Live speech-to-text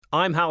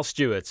I'm Hal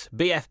Stewart,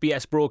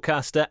 BFBS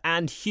broadcaster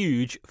and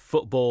huge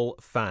football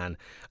fan.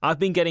 I've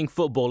been getting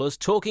footballers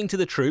talking to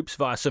the troops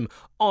via some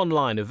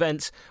online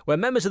events where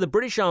members of the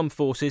British Armed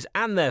Forces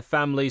and their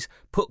families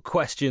put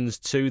questions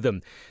to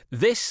them.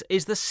 This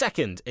is the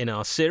second in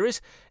our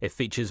series. It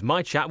features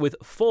my chat with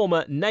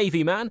former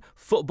Navy man,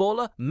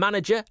 footballer,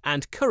 manager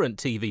and current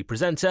TV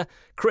presenter,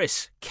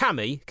 Chris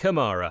 "Cammy"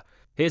 Kamara.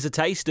 Here's a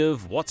taste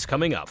of what's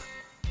coming up.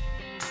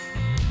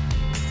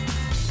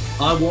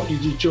 I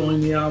wanted to join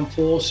the armed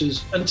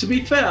forces, and to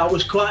be fair, I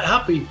was quite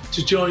happy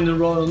to join the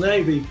Royal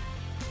Navy.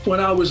 When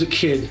I was a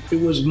kid, it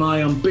was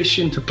my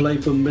ambition to play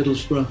for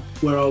Middlesbrough,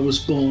 where I was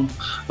born,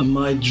 and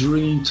my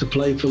dream to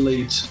play for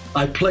Leeds.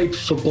 I played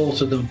for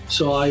both of them,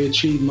 so I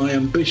achieved my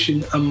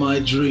ambition and my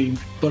dream,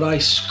 but I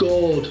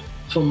scored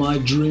for my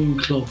dream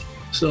club,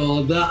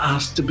 so that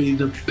has to be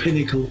the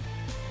pinnacle.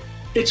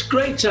 It's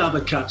great to have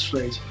a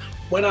catchphrase.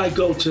 When I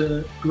go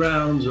to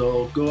grounds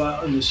or go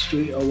out in the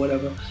street or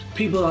whatever,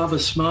 people have a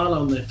smile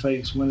on their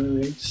face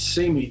when they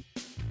see me.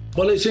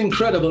 Well, it's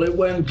incredible. It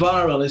went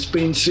viral. It's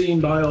been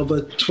seen by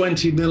over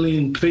 20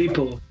 million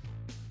people.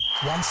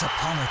 Once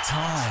upon a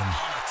time,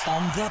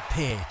 on the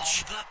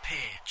pitch.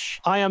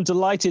 I am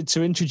delighted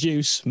to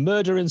introduce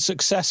Murder and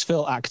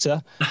Successful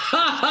actor.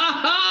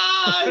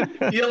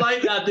 You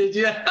like that, did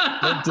you?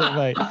 I did,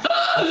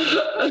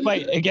 mate.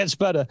 Wait, it gets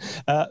better.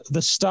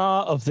 The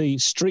star of the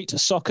Street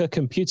Soccer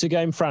computer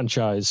game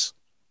franchise.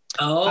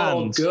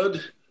 Oh, and,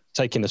 good.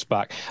 Taking us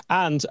back.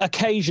 And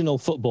occasional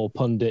football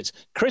pundit,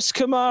 Chris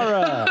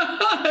Kamara.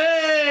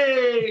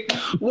 Hey!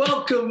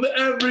 Welcome,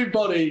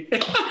 everybody.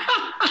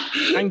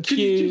 Thank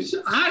you.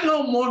 Hang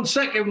on 1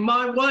 second.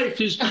 My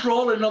wife is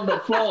crawling on the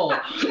floor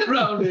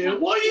around here.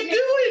 What are you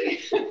doing?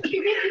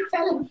 Give me the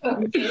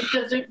telephone. It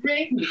doesn't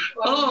ring.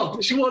 Oh,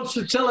 she wants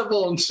the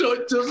telephone so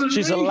it doesn't ring.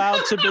 She's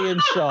allowed to be in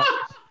shot.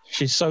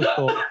 She's so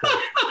thoughtful.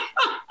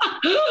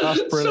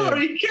 That's brilliant.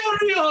 Sorry,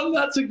 carry on.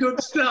 That's a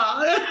good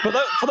start.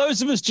 For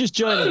those of us just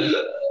joining,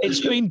 it's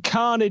been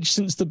carnage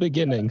since the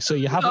beginning, so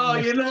you haven't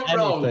missed you're not anything.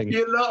 Wrong.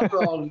 You're not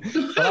wrong.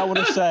 But I want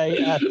to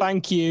say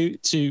thank you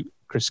to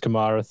Chris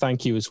Kamara.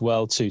 Thank you as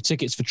well to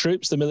Tickets for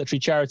Troops, the military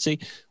charity,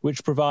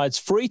 which provides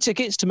free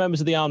tickets to members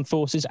of the armed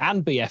forces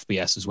and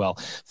BFBS as well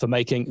for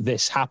making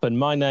this happen.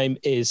 My name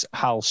is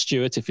Hal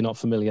Stewart. If you're not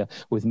familiar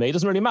with me, it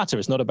doesn't really matter.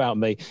 It's not about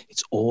me.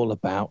 It's all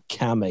about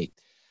Cammy.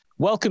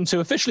 Welcome to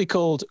officially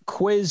called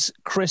Quiz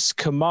Chris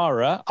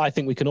Kamara. I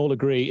think we can all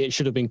agree it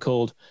should have been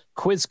called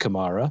Quiz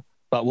Kamara,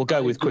 but we'll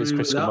go with Quiz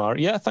Chris Kamara.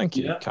 Yeah, thank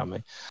you,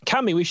 Cammy.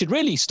 Cammy, we should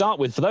really start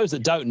with, for those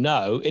that don't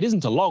know, it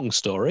isn't a long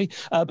story,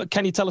 but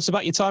can you tell us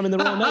about your time in the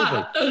Royal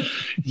Navy?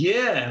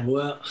 Yeah,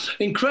 well,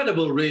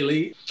 incredible,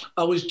 really.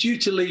 I was due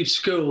to leave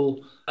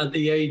school at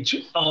the age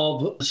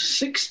of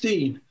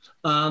 16.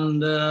 And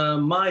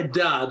my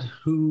dad,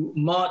 who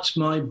marched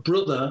my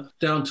brother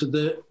down to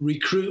the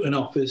recruiting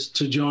office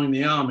to join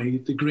the army,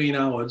 the Green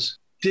Howards,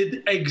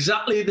 did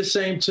exactly the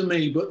same to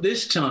me. But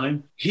this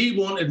time, he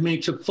wanted me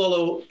to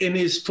follow in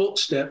his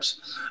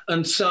footsteps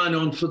and sign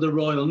on for the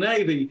Royal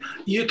Navy.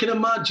 You can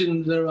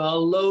imagine there are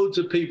loads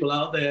of people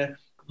out there,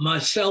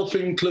 myself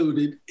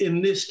included,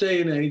 in this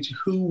day and age,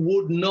 who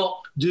would not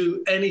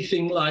do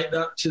anything like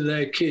that to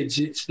their kids.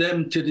 It's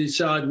them to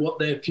decide what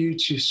their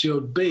future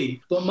should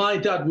be. But my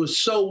dad was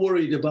so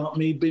worried about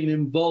me being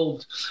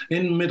involved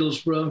in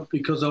Middlesbrough,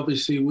 because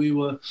obviously we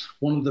were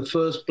one of the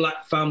first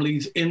black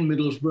families in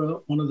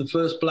Middlesbrough, one of the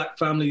first black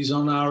families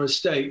on our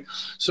estate.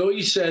 So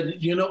he said,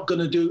 "You're not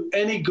going to do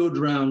any good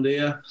round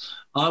here.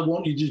 I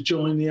want you to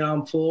join the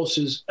armed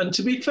forces." And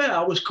to be fair,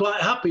 I was quite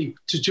happy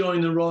to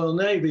join the Royal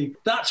Navy.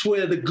 That's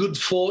where the good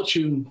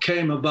fortune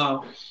came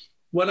about.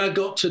 When I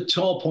got to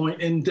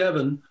Torpoint in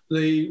Devon,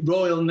 the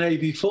Royal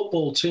Navy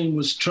football team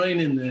was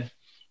training there.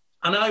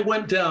 And I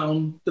went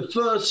down the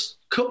first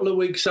couple of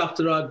weeks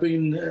after I'd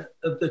been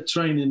at the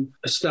training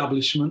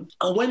establishment.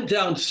 I went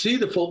down to see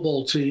the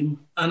football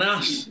team and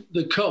asked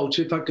the coach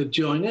if I could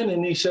join in.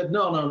 And he said,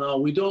 no,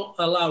 we don't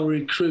allow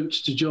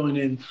recruits to join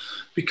in,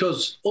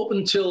 because up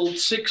until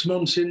 6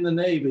 months in the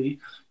Navy,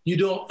 you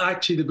don't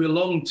actually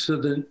belong to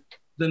the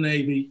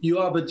Navy.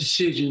 You have a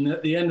decision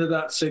at the end of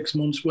that 6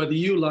 months, whether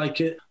you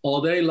like it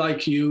or they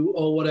like you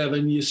or whatever,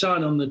 and you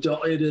sign on the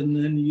dotted and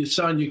then you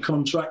sign your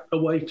contract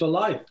away for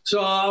life.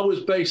 So I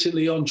was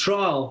basically on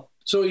trial.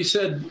 So he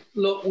said,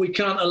 "Look, we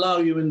can't allow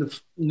you in the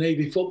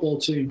Navy football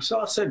team." So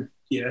I said,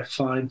 "Yeah,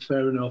 fine,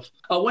 fair enough."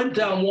 I went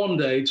down one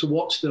day to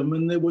watch them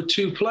and there were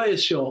 2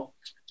 players short.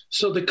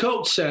 So the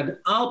coach said,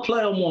 "I'll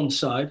play on one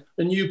side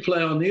and you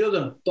play on the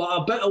other. But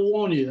I better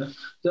warn you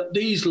that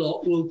these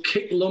lot will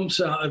kick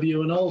lumps out of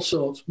you and all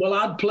sorts." Well,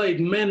 I'd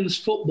played men's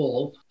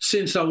football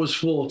since I was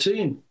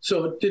 14,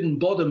 so it didn't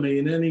bother me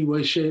in any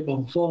way, shape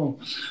or form.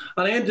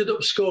 And I ended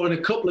up scoring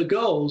a couple of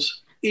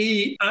goals.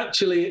 He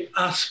actually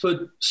asked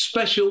for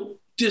special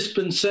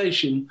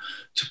dispensation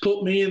to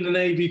put me in the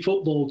Navy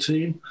football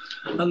team,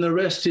 and the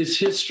rest is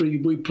history.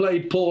 We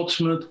played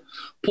Portsmouth.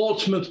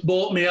 Portsmouth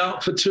bought me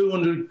out for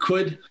 200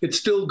 quid. It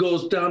still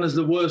goes down as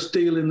the worst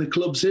deal in the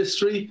club's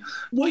history.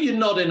 What are you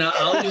nodding at,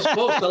 Al? You're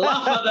supposed to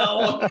laugh at that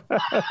one.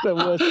 The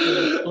worst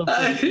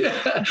deal.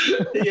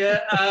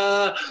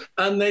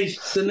 And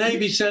the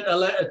Navy sent a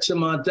letter to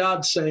my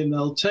dad saying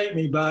they'll take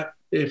me back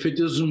if it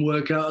doesn't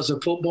work out as a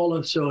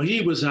footballer. So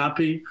he was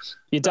happy.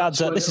 Your dad's,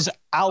 this is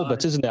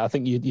Albert, isn't it? I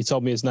think you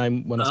told me his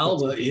name when I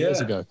spoke to him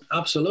years ago.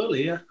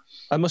 Absolutely, yeah.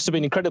 I must have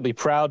been incredibly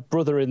proud.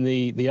 Brother in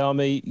the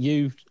army,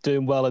 you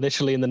doing well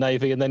initially in the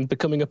Navy and then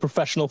becoming a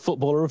professional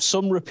footballer of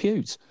some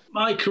repute.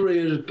 My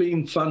career has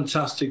been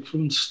fantastic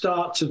from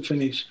start to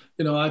finish.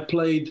 You know, I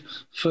played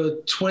for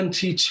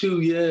 22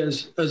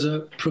 years as a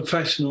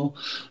professional.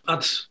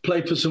 I'd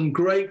played for some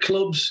great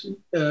clubs.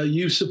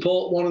 You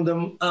support one of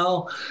them,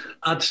 Al.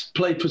 I'd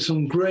played for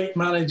some great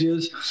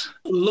managers.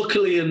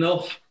 Luckily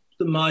enough,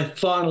 my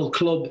final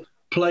club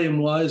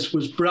playing-wise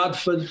was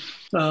Bradford,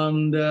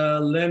 and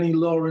Lenny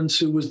Lawrence,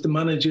 who was the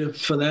manager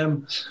for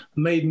them,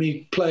 made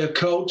me player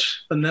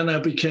coach, and then I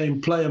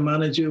became player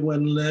manager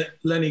when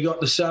Lenny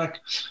got the sack.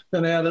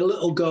 Then I had a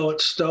little go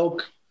at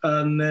Stoke,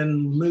 and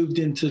then moved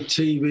into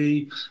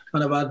TV,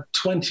 and I've had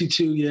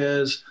 22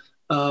 years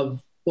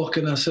of, what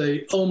can I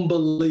say,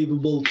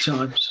 unbelievable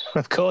times.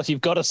 Of course,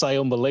 you've got to say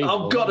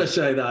unbelievable. I've got to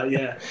say that,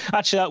 yeah.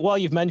 Actually, while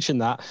you've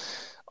mentioned that,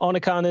 on a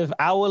kind of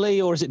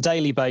hourly or is it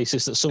daily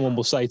basis that someone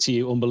will say to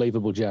you,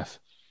 unbelievable, Jeff?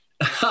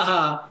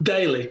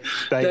 Daily.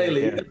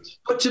 Yeah.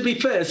 But to be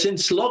fair,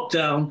 since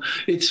lockdown,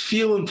 it's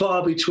few and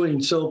far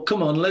between. So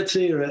come on, let's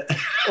hear it.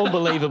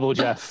 Unbelievable,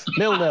 Jeff.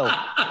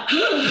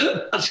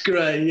 0-0. That's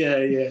great.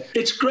 Yeah.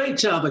 It's great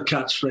to have a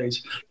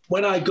catchphrase.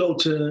 When I go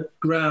to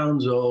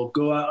grounds or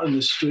go out on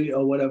the street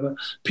or whatever,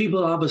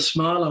 people have a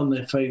smile on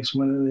their face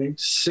when they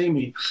see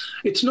me.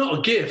 It's not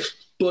a gift,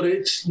 but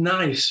it's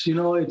nice. You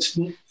know, it's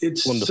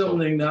Wonderful.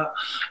 Something that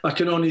I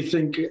can only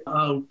think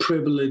how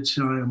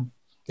privileged I am.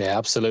 Yeah,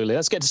 absolutely.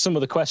 Let's get to some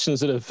of the questions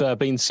that have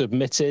been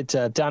submitted.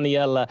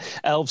 Daniela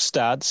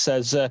Elvstad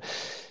says,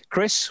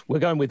 Chris, we're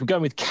going with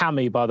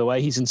Cammy, by the way.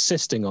 He's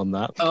insisting on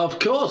that. Of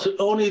course.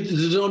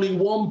 There's only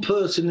one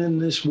person in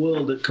this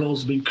world that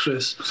calls me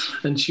Chris,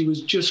 and she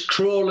was just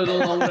crawling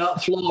along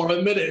that floor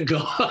a minute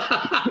ago.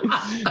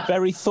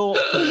 Very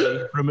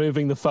thoughtfully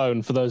removing the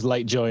phone for those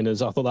late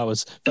joiners. I thought that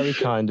was very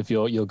kind of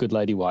your good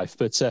lady wife.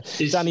 But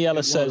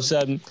Daniela says,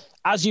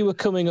 as you were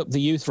coming up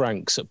the youth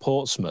ranks at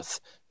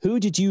Portsmouth, who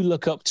did you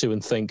look up to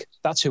and think,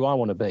 that's who I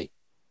want to be?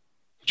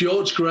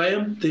 George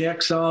Graham, the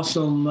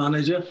ex-Arsenal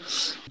manager,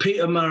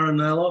 Peter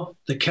Maranello,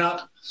 the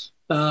cat.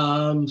 So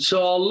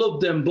I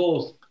loved them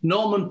both.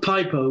 Norman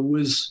Piper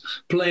was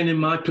playing in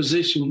my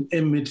position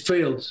in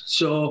midfield,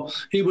 so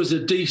he was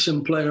a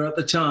decent player at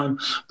the time.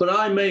 But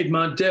I made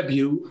my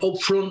debut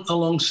up front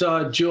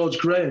alongside George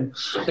Graham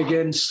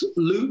against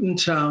Luton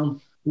Town.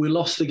 We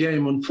lost the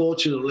game,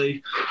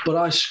 unfortunately, but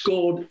I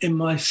scored in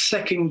my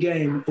second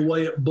game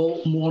away at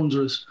Bolton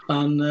Wanderers.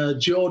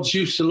 And George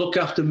used to look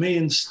after me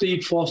and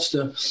Steve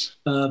Foster,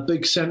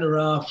 big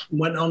centre-half,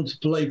 went on to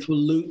play for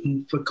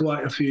Luton for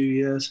quite a few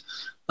years.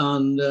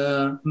 And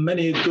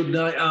many a good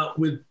night out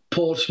with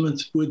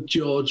Portsmouth with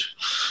George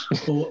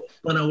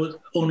when I was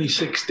only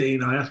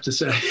 16, I have to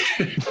say.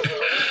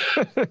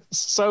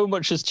 So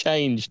much has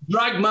changed.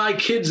 Drag my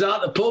kids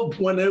out the pub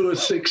when they were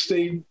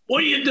 16.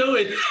 What are you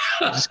doing?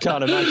 I just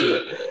can't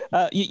imagine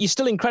it. You're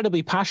still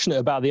incredibly passionate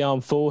about the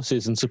armed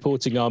forces and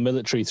supporting our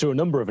military through a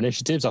number of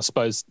initiatives, I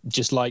suppose,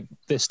 just like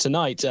this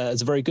tonight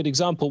as a very good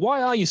example.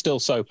 Why are you still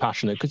so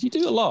passionate? Because you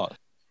do a lot.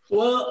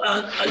 Well,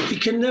 you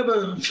can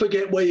never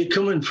forget where you're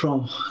coming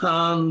from.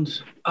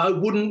 And I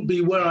wouldn't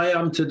be where I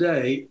am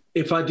today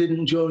if I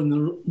didn't join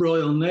the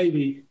Royal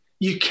Navy.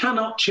 You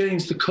cannot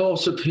change the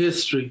course of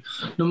history,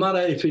 no matter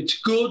if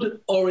it's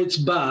good or it's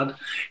bad.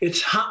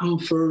 It's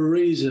happened for a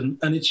reason,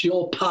 and it's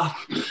your path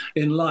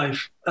in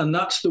life, and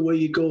that's the way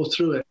you go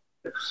through it.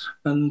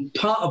 And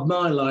part of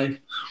my life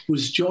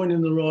was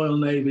joining the Royal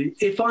Navy.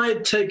 If I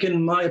had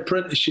taken my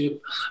apprenticeship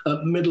at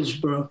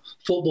Middlesbrough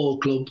Football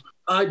Club,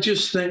 I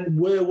just think,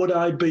 where would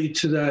I be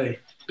today?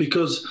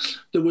 Because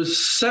there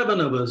was 7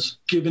 of us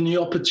given the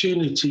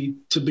opportunity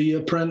to be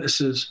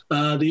apprentices.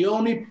 The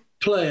only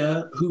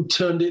player who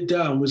turned it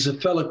down was a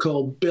fella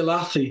called Bill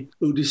Athy,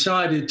 who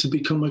decided to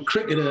become a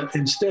cricketer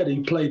instead. He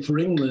played for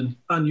England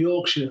and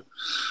Yorkshire.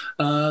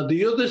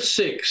 The other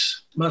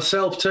 6,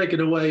 myself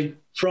taken away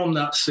from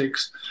that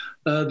 6,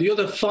 the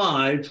other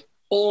 5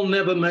 all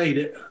never made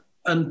it.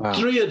 And wow.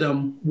 3 of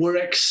them were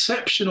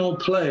exceptional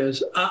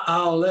players at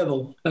our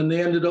level, and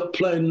they ended up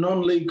playing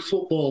non-league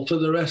football for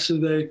the rest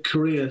of their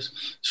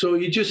careers. So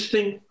you just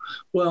think,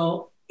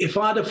 well, if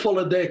I'd have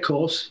followed their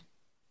course,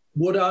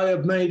 would I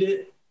have made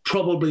it?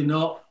 Probably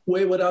not.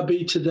 Where would I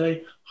be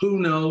today? Who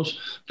knows?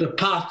 The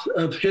path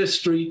of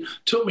history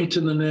took me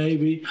to the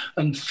Navy,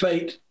 and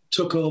fate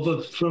took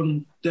over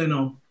from then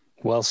on.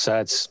 Well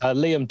said.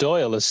 Liam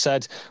Doyle has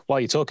said, while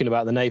you're talking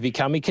about the Navy,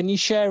 Cammy, can you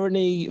share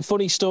any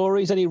funny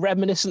stories, any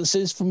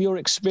reminiscences from your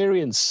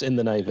experience in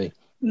the Navy?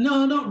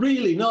 No, not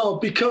really, no,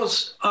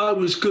 because I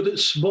was good at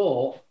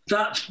sport.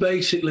 That's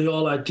basically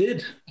all I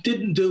did.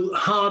 Didn't do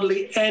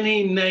hardly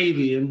any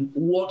Navy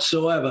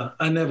whatsoever.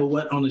 I never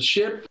went on a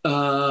ship.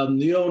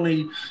 The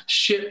only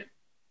ship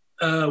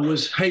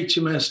was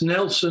HMS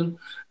Nelson,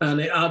 and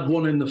it had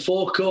one in the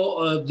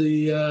forecourt of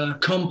the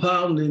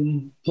compound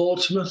in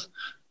Portsmouth.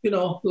 You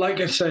know, like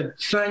I said,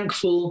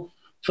 thankful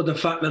for the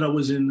fact that I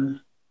was in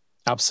there.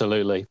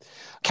 Absolutely.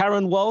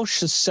 Karen Walsh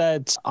has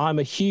said, I'm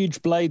a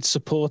huge Blade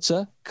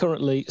supporter,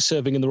 currently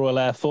serving in the Royal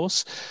Air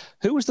Force.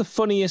 Who was the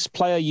funniest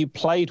player you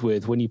played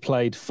with when you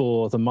played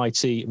for the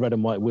mighty Red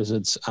and White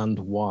Wizards, and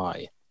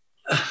why?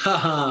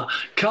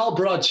 Carl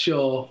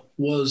Bradshaw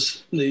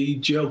was the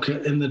joker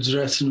in the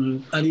dressing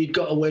room, and he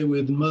got away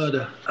with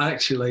murder,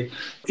 actually.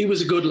 He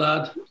was a good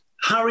lad.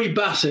 Harry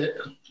Bassett,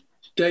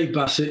 Dave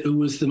Bassett, who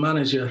was the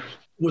manager,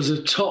 was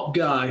a top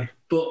guy,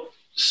 but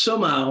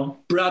somehow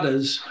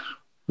Bradders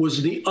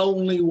was the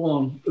only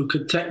one who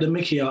could take the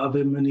mickey out of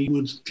him, and he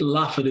would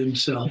laugh at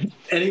himself.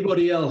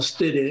 Anybody else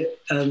did it,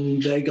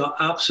 and they got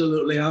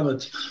absolutely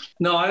hammered.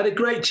 No, I had a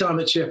great time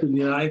at Sheffield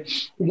United.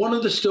 One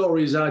of the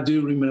stories I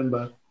do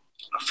remember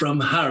from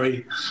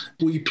Harry,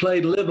 we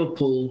played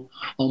Liverpool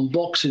on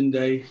Boxing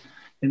Day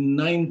in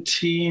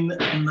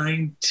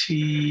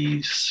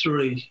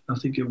 1993, I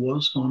think it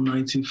was, or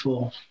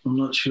 94, I'm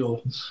not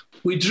sure.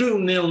 We drew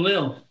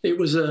 0-0. It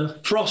was a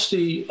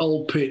frosty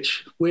old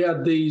pitch. We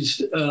had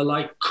these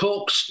like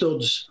cork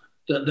studs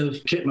that the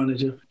kit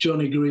manager,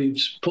 Johnny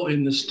Greaves, put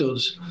in the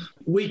studs.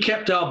 We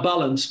kept our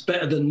balance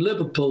better than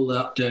Liverpool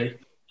that day.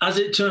 As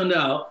it turned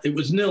out, it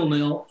was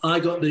 0-0.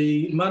 I got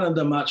the Man of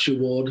the Match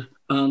award.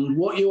 And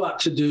what you had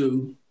to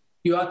do,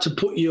 you had to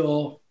put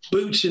your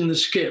boots in the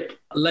skip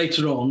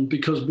later on,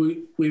 because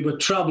we were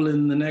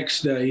travelling the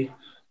next day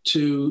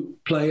to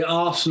play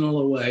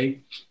Arsenal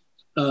away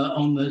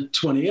on the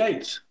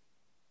 28th.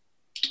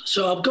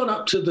 So I've gone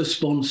up to the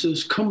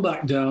sponsors, come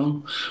back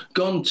down,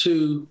 gone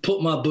to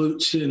put my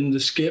boots in the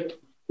skip,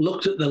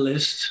 looked at the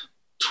list,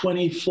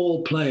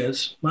 24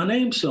 players. My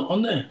name's not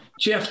on there.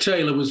 Jeff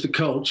Taylor was the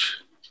coach.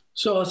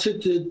 So I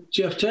said to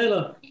Jeff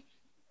Taylor,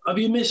 have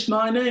you missed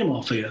my name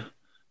off here?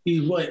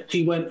 He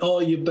went, oh,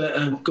 you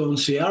better go and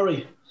see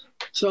Harry.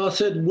 So I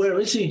said, where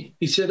is he?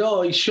 He said,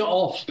 oh, he's shot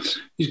off.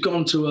 He's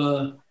gone to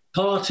a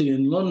party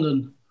in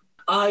London.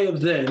 I have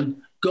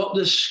then got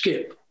the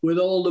skip with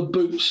all the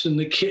boots and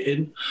the kit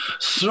in,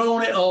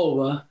 thrown it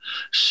over,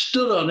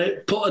 stood on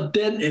it, put a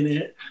dent in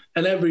it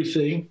and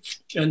everything.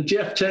 And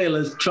Jeff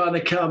Taylor's trying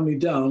to calm me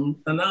down.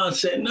 And I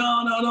said,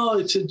 no,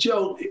 it's a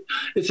joke.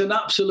 It's an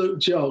absolute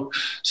joke.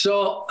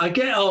 So I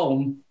get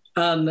home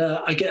and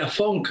I get a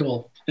phone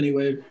call.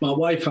 Anyway, my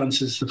wife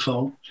answers the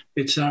phone.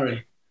 It's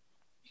Harry.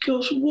 He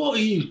goes, what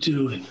are you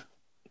doing?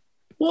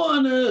 What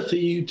on earth are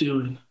you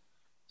doing?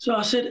 So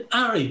I said,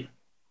 Harry,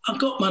 I've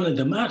got man of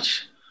the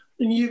match.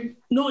 And you've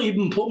not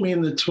even put me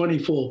in the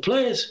 24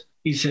 players.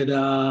 He said,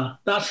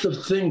 that's the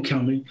thing,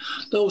 Cammy.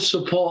 Those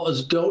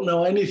supporters don't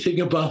know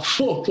anything about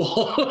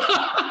football.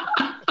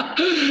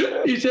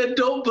 He said,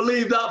 don't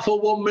believe that for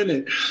 1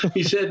 minute.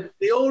 He said,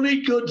 the only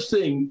good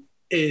thing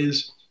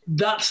is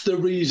that's the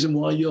reason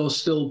why you're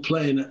still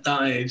playing at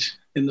that age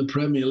in the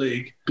Premier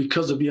League,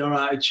 because of your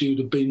attitude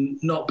of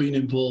not being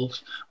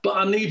involved. But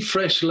I need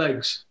fresh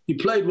legs. You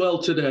played well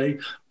today,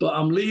 but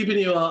I'm leaving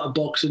you out of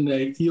Boxing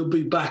Day. You'll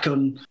be back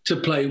on to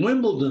play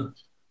Wimbledon.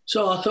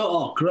 So I thought,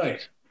 oh,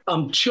 great.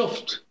 I'm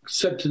chuffed,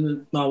 said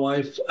to my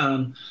wife,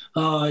 and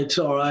it's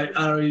all right.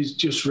 Harry's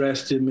just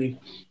resting me.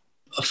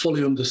 I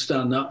fully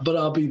understand that, but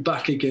I'll be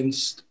back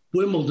against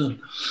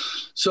Wimbledon.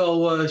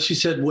 So she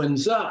said,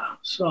 when's that?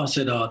 So I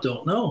said, I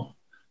don't know.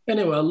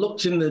 Anyway, I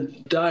looked in the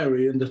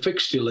diary and the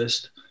fixture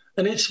list,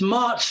 and it's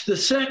March the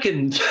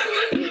 2nd.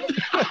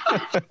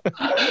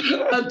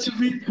 And to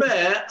be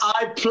fair,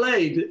 I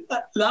played.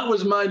 That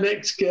was my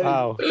next game.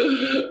 Wow.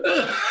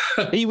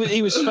 He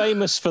was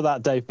famous for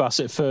that, Dave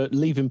Bassett, for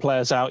leaving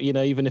players out, you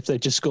know, even if they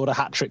just scored a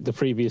hat-trick the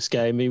previous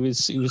game. He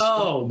was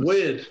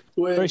weird.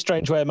 Very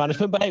strange way of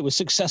management, but hey, it was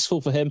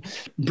successful for him.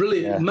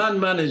 Brilliant. Yeah. Man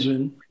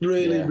management,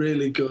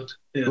 really good.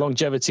 Yeah.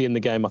 Longevity in the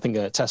game, I think,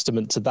 a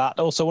testament to that.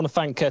 Also, I want to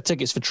thank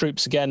Tickets for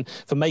Troops again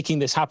for making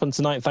this happen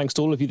tonight. Thanks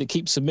to all of you that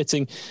keep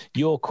submitting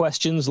your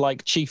questions,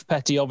 like Chief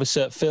Petty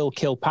Officer Phil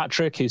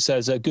Kilpatrick, who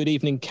says, good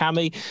evening,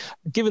 Cammy.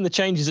 Given the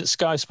changes at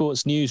Sky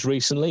Sports News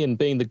recently and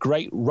being the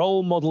great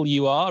role model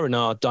you are in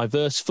our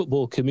diverse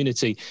football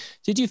community,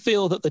 did you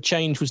feel that the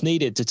change was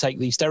needed to take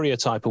the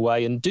stereotype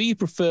away? And do you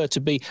prefer to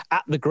be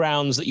at the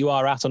grounds that you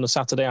are at on a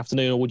Saturday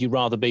afternoon, or would you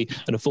rather be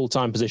in a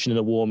full-time position in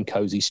a warm,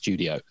 cosy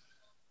studio?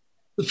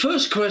 The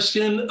first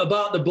question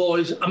about the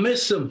boys, I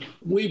miss them.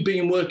 We've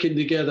been working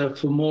together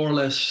for more or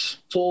less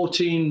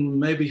 14,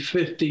 maybe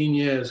 15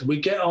 years.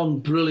 We get on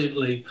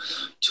brilliantly.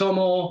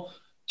 Tomo,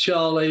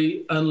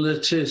 Charlie and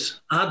Lettice,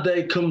 had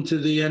they come to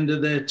the end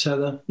of their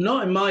tether?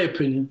 Not in my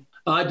opinion.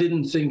 I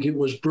didn't think it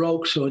was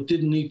broke, so it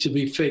didn't need to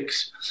be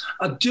fixed.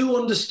 I do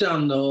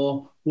understand,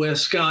 though, where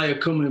Sky are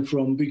coming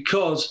from,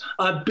 because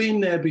I've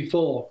been there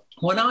before.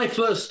 When I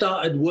first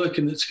started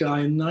working at Sky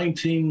in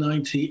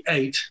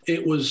 1998,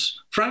 it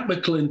was Frank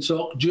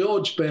McClintock,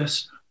 George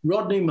Best,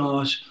 Rodney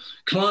Marsh,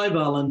 Clive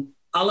Allen,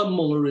 Alan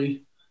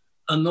Mullery,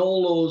 and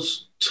all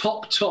those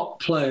top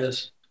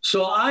players.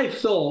 So I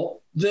thought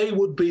they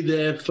would be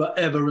there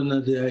forever and a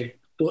day.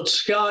 But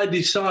Sky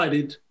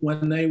decided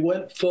when they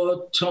went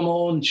for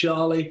Tomo and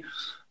Charlie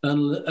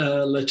and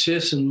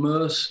Lettice and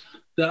Merce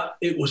that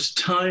it was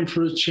time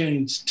for a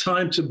change,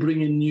 time to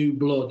bring in new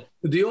blood.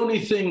 The only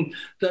thing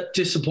that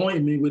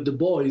disappointed me with the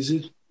boys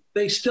is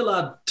they still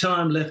had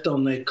time left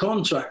on their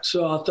contract.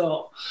 So I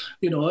thought,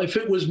 if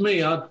it was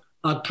me,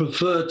 I'd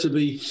prefer to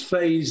be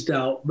phased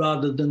out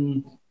rather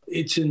than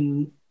it's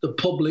in the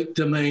public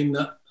domain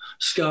that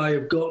Sky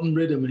have gotten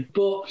rid of me.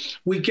 But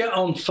we get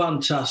on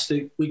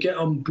fantastic. We get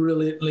on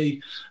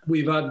brilliantly.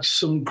 We've had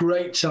some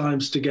great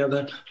times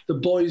together. The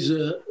boys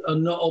are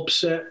not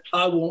upset.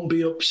 I won't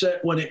be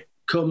upset when it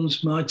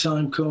comes, my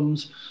time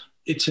comes.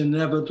 It's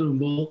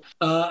inevitable.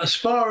 As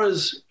far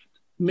as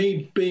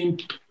me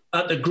being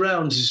at the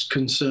grounds is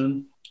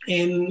concerned,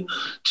 in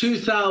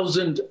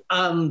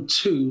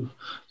 2002,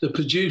 the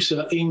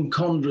producer, Ian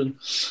Condren,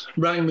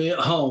 rang me at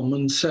home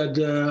and said,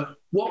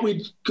 what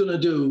we're going to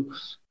do,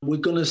 we're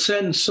going to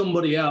send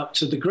somebody out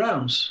to the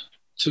grounds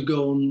to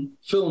go and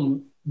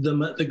film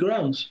them at the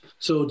grounds.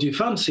 So do you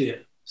fancy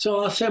it?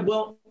 So I said,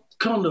 well,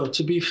 Condo,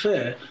 to be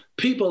fair,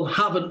 people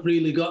haven't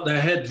really got their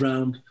head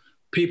round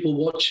people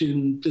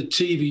watching the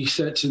TV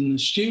sets in the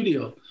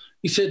studio.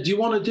 He said, do you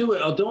want to do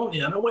it or don't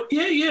you? And I went,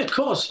 yeah, of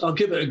course, I'll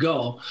give it a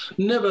go.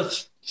 Never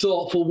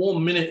thought for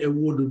 1 minute it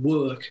would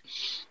work.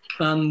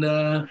 And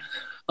the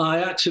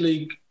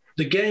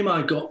game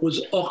I got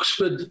was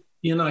Oxford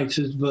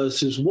United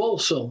versus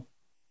Walsall.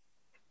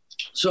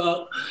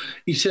 So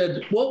he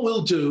said, what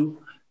we'll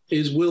do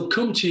is we'll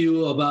come to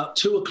you about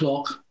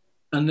 2:00,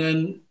 and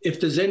then if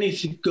there's any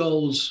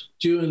goals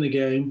during the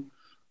game,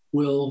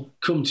 we'll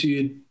come to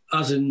you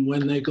as in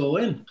when they go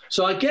in.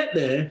 So we get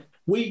there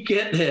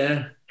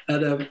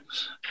at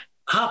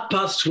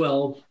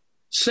 12:30,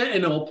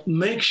 setting up,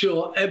 make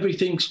sure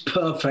everything's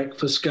perfect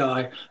for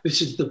Sky. This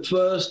is the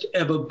first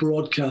ever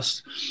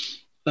broadcast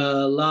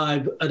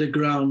live at a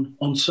ground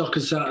on Soccer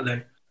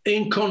Saturday.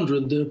 Ian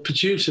Condren, the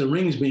producer,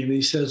 rings me and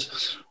he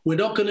says, we're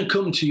not going to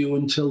come to you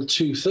until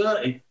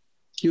 2:30.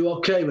 You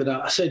okay with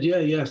that? I said,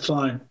 yeah,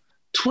 fine.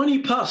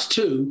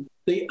 2:20,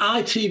 the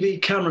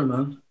ITV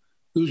cameraman,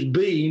 who's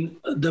been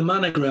the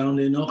man of ground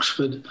in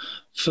Oxford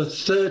for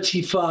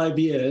 35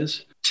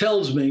 years,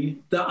 tells me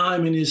that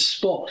I'm in his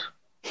spot.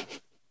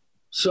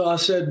 So I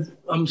said,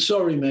 I'm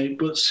sorry, mate,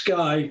 but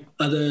Sky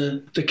are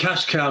the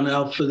cash cow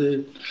now for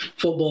the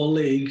Football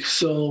League.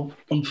 So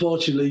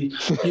unfortunately,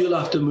 you'll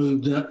have to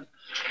move that.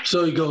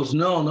 So he goes,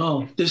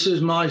 no, this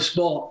is my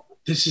spot.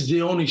 This is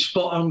the only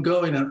spot I'm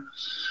going at.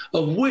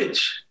 Of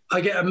which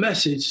I get a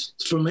message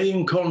from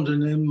Ian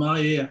Condon in my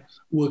ear.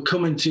 We're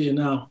coming to you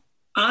now.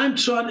 I'm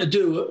trying to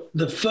do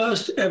the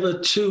first ever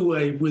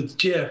two-way with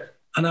Jeff.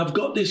 And I've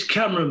got this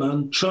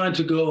cameraman trying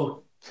to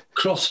go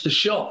across the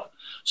shot.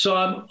 So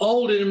I'm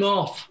holding him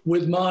off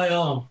with my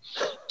arm,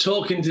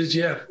 talking to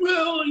Jeff.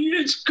 Well,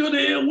 it's good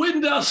here.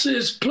 Windass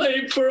is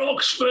playing for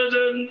Oxford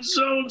and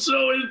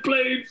so-and-so is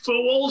playing for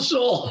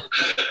Walsall.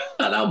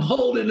 And I'm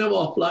holding him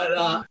off like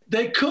that.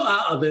 They cut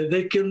out of it.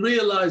 They can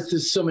realise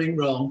there's something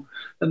wrong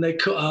and they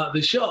cut out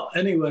the shot.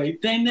 Anyway,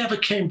 they never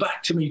came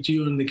back to me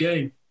during the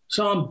game.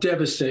 So I'm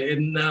devastated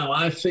now.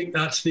 I think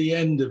that's the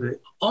end of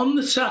it. On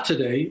the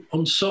Saturday,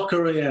 on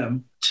Soccer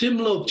AM, Tim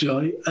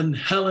Lovejoy and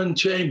Helen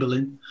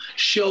Chamberlain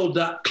showed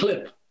that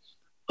clip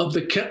of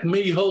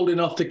me holding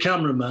off the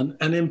cameraman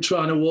and him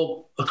trying to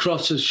walk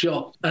across the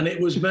shot. And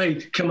it was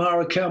made.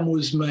 Kamara Cam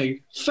was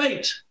made.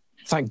 Fate.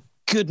 Thank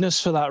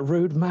goodness for that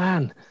rude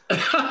man.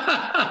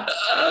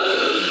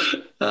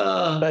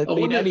 I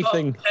wonder if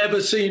I've ever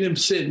seen him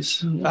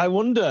since. I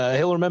wonder.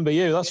 He'll remember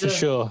you, that's for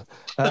sure.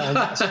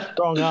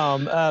 Strong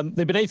arm.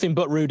 They've been anything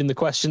but rude in the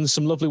questions.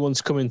 Some lovely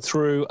ones coming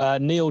through.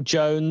 Neil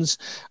Jones,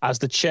 as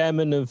the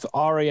chairman of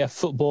RAF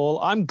Football,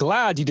 I'm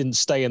glad you didn't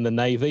stay in the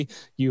Navy.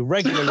 You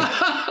regularly...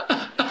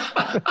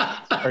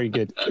 Very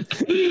good.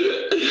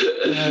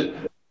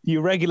 You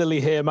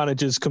regularly hear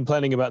managers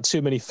complaining about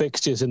too many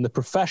fixtures in the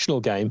professional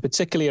game,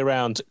 particularly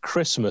around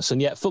Christmas,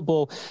 and yet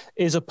football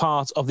is a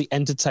part of the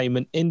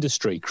entertainment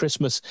industry.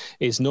 Christmas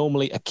is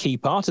normally a key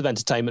part of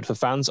entertainment for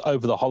fans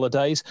over the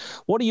holidays.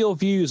 What are your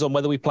views on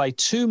whether we play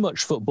too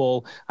much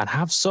football and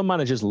have some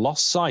managers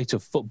lost sight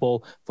of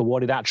football for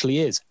what it actually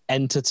is,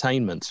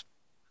 entertainment?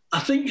 I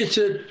think it's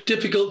a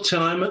difficult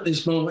time at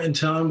this moment in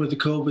time with the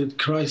COVID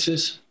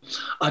crisis.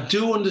 I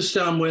do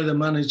understand where the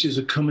managers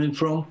are coming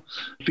from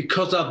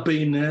because I've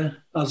been there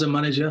as a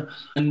manager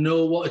and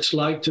know what it's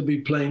like to be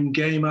playing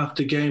game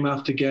after game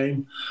after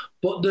game.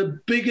 But the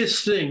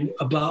biggest thing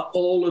about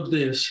all of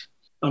this,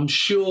 I'm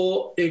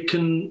sure it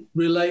can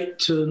relate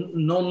to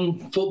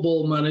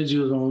non-football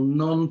managers or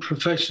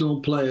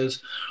non-professional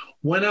players.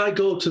 When I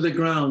go to the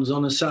grounds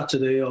on a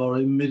Saturday or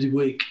in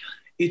midweek,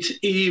 it's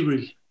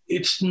eerie.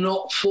 It's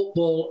not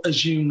football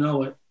as you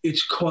know it.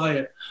 it's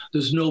quiet.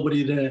 There's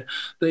nobody there.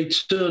 They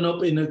turn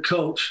up in a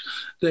coach.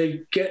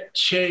 They get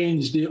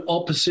changed the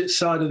opposite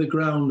side of the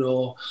ground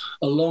or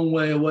a long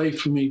way away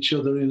from each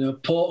other in a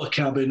porter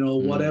cabin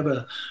or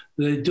whatever.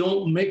 They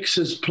don't mix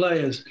as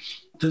players.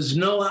 There's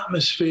no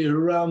atmosphere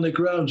around the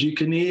ground. You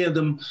can hear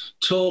them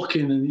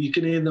talking and you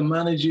can hear the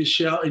managers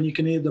shouting. You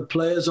can hear the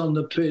players on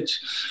the pitch.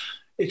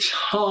 It's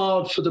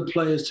hard for the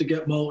players to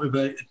get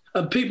motivated.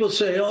 And people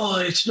say, oh,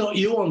 it's not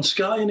you on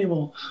Sky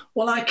anymore.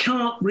 Well, I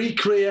can't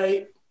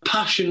recreate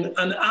passion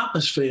and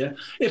atmosphere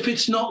if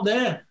it's not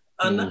there.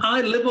 And I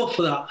live off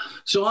of that.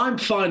 So I'm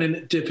finding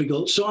it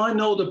difficult. So I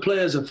know the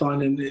players are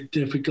finding it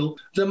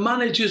difficult. The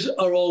managers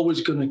are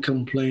always going to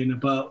complain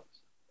about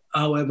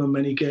however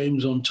many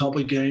games on top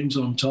of games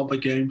on top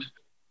of games.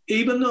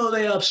 Even though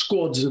they have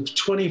squads of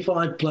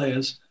 25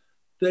 players,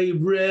 they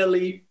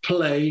rarely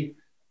play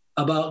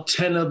about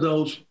 10 of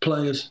those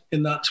players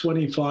in that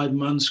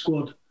 25-man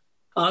squad.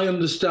 I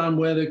understand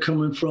where they're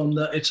coming from,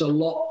 that it's a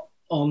lot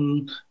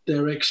on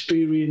their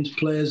experienced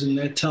players and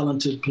their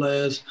talented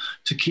players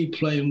to keep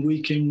playing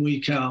week in,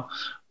 week out.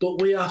 But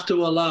we have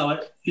to allow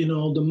it,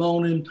 the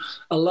moaning,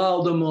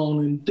 allow the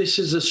moaning. This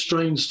is a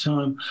strange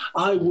time.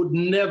 I would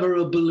never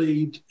have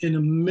believed in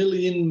a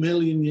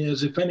million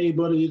years if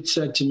anybody had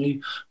said to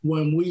me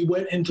when we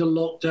went into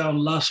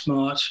lockdown last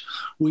March,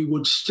 we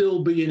would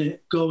still be in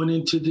it going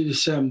into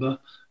December.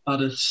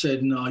 I'd have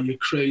said, no, you're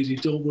crazy.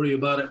 Don't worry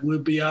about it. We'll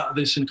be out of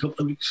this in a couple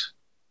of weeks.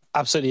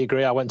 Absolutely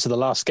agree. I went to the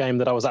last game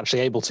that I was actually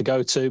able to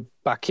go to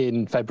back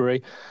in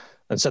February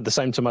and said the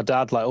same to my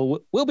dad, like, oh,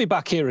 we'll be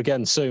back here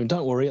again soon.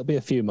 Don't worry, it'll be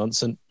a few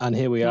months. And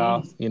here we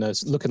are.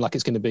 It's looking like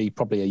it's going to be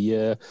probably a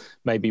year,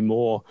 maybe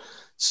more.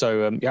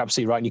 So you're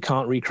absolutely right. And you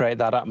can't recreate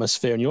that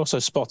atmosphere. And you're also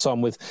spot on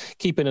with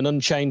keeping an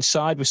unchanged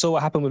side. We saw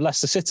what happened with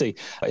Leicester City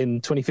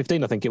in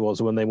 2015, I think it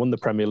was, when they won the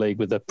Premier League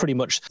with pretty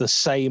much the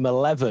same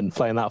 11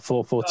 playing that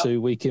 4-4-2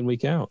 week in,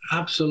 week out.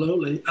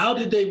 Absolutely. How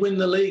did they win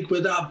the league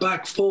with that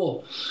back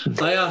four?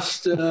 I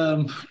asked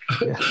a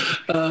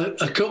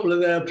couple of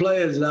their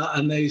players that,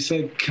 and they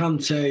said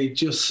Kante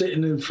just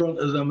sitting in front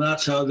of them.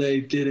 That's how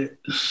they did it.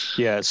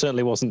 Yeah, it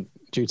certainly wasn't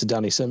due to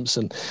Danny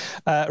Simpson.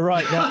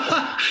 Right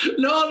now.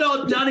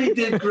 No, Danny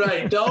did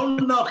great.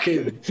 Don't knock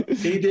him.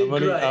 He did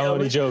great. I'm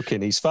only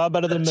joking. He's far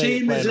better than me.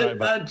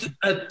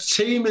 A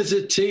team is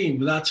a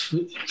team, that's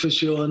for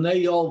sure. And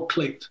they all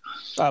clicked.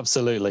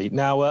 Absolutely.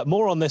 Now,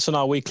 more on this on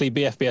our weekly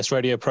BFBS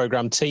radio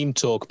programme, Team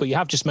Talk. But you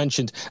have just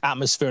mentioned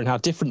atmosphere and how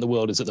different the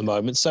world is at the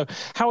moment. So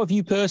how have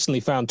you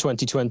personally found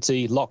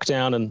 2020,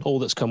 lockdown and all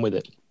that's come with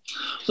it?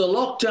 The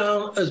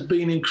lockdown has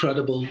been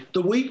incredible.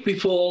 The week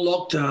before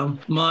lockdown,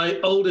 my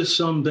oldest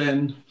son,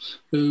 Ben,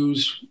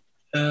 who's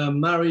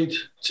married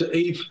to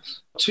Eve,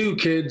 2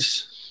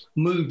 kids,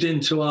 moved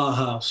into our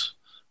house.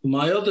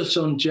 My other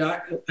son,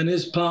 Jack, and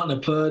his partner,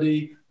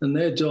 Purdy, and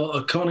their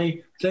daughter,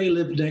 Connie, they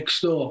lived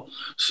next door.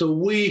 So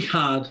we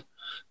had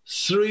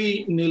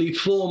 3, nearly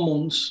 4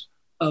 months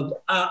of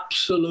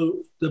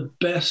the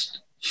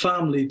best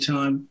family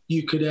time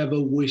you could ever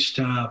wish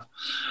to have.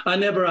 I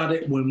never had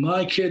it with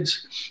my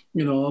kids.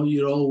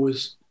 You're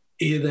always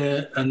here,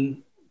 there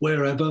and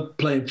wherever,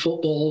 playing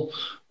football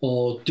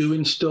or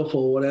doing stuff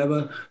or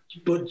whatever.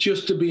 But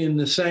just to be in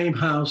the same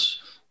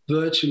house,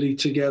 virtually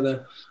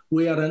together,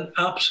 we had an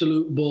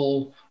absolute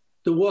ball.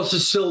 There was a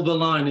silver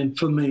lining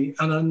for me,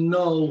 and I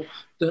know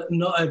that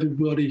not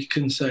everybody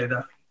can say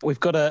that. We've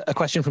got a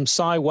question from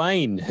Cy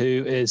Wayne,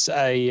 who is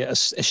a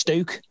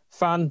Stoke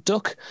fan,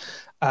 Duck.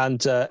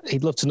 And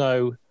he'd love to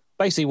know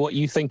basically what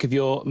you think of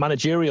your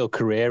managerial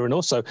career, and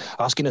also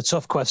asking a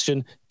tough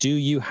question, do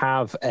you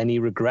have any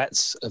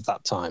regrets of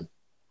that time?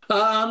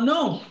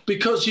 No,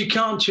 because you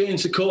can't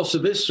change the course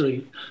of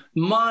history.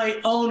 My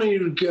only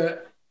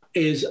regret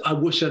is I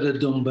wish I'd have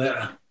done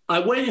better. I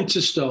went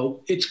into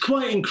Stoke. It's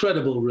quite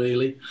incredible,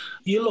 really.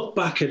 You look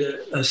back at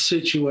a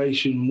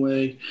situation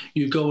where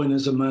you go in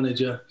as a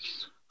manager.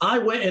 I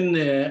went in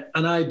there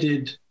and I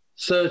did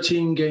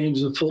 13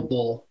 games of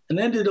football and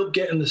ended up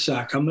getting the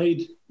sack. I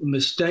made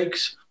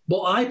mistakes,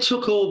 but I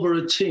took over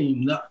a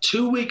team that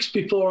 2 weeks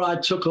before I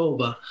took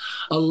over,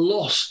 I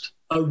lost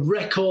a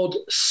record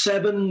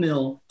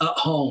 7-0 at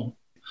home.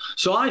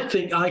 So I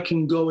think I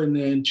can go in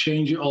there and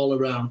change it all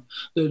around.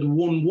 They'd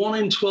won 1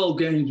 in 12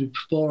 games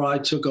before I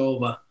took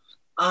over.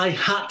 I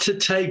had to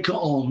take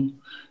on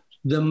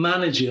the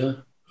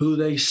manager who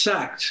they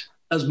sacked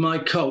as my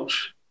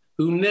coach,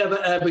 who never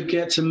ever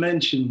gets a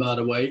mention, by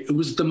the way. It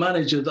was the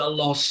manager that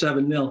lost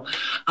 7-0.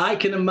 I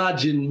can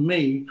imagine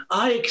me.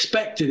 I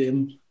expected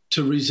him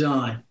to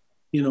resign,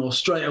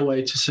 straight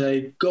away, to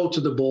say, go to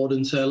the board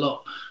and say,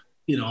 look,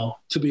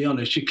 to be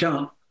honest, you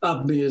can't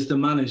have me as the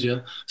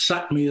manager,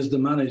 sack me as the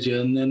manager,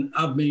 and then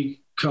have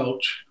me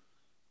coach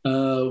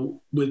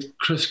with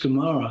Chris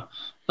Kamara.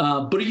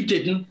 But he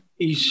didn't.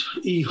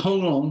 He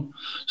hung on.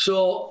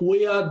 So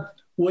we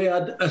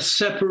had a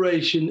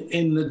separation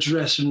in the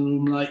dressing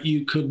room like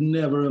you could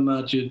never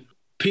imagine.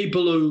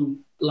 People who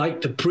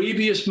like the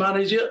previous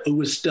manager who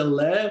was still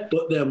there,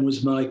 but then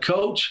was my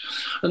coach.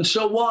 And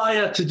so what I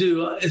had to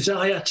do is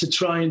I had to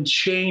try and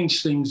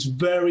change things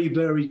very,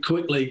 very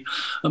quickly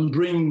and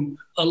bring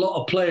a lot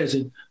of players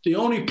in. The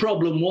only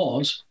problem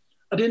was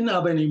I didn't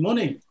have any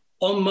money.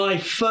 On my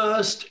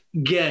first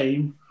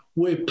game,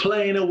 we're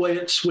playing away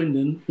at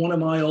Swindon, one of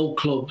my old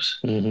clubs.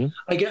 Mm-hmm.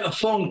 I get a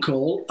phone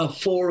call at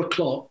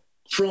 4:00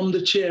 from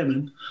the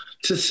chairman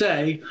to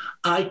say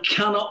I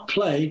cannot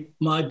play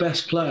my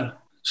best player.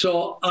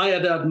 So I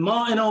had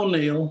Martin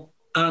O'Neill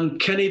and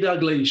Kenny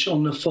Dalglish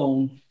on the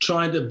phone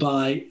trying to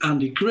buy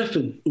Andy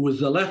Griffin, who was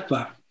the left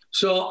back.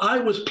 So I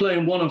was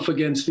playing one off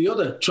against the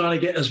other, trying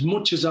to get as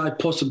much as I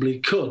possibly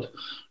could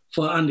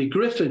for Andy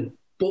Griffin.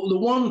 But the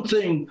one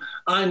thing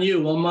I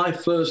knew on my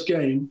first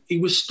game, he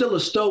was still a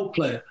Stoke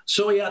player,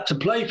 so he had to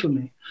play for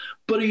me.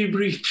 But he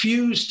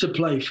refused to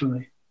play for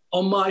me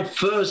on my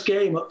first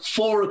game at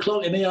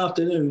 4:00 in the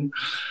afternoon.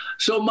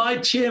 So my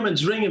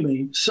chairman's ringing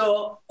me.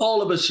 So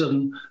all of a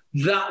sudden,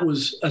 that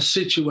was a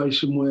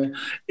situation where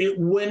it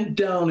went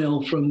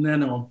downhill from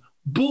then on.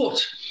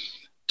 But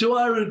do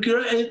I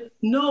regret it?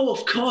 No,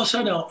 of course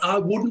I don't. I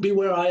wouldn't be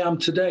where I am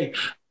today.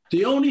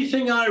 The only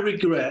thing I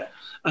regret,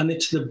 and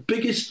it's the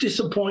biggest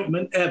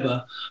disappointment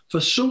ever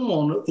for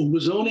someone who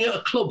was only at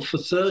a club for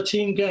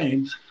 13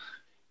 games,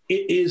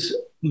 it is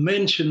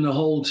mentioned the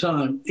whole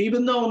time.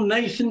 Even though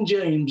Nathan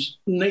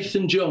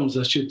Jones,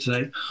 I should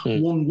say,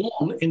 won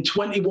one in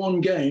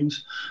 21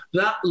 games,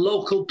 that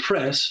local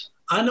press,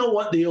 I know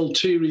what the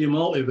ulterior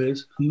motive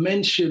is,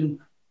 mention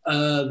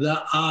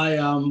that I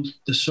am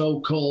the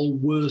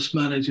so-called worst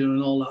manager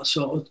and all that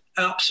sort of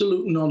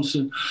absolute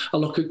nonsense. I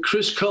look at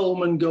Chris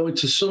Coleman going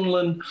to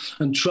Sunderland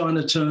and trying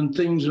to turn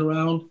things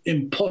around.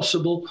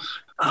 Impossible.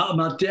 Out of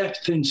my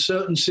depth in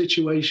certain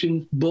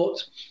situations,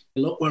 but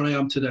look where I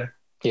am today.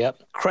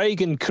 Yep.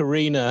 Craig and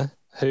Karina,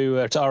 who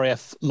are at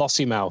RAF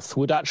Lossiemouth,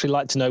 would actually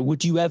like to know,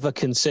 would you ever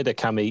consider,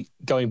 Cammy,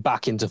 going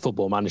back into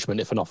football management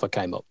if an offer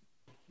came up?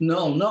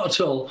 No, not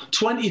at all.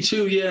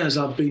 22 years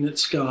I've been at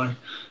Sky.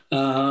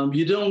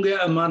 You don't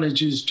get a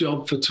manager's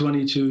job for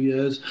 22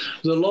 years.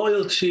 The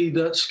loyalty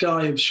that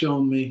Sky have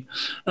shown me.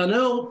 I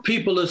know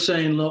people are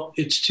saying, look,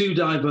 it's too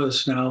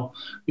diverse now.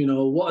 You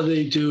know, what are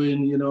they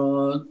doing? You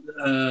know,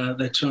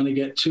 they're trying to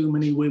get too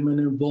many women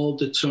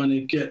involved. They're trying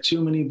to get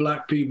too many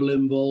black people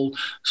involved.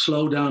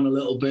 Slow down a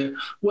little bit.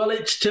 Well,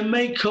 it's to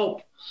make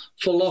up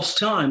for lost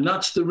time.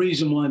 That's the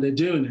reason why they're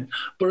doing it.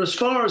 But as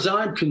far as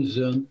I'm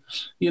concerned,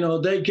 you know,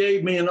 they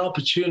gave me an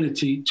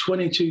opportunity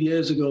 22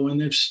 years ago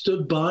and they've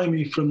stood by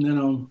me from then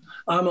on.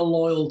 I'm a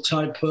loyal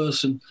type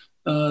person.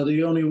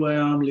 The only way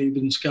I'm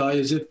leaving Sky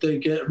is if they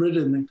get rid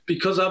of me,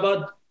 because I've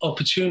had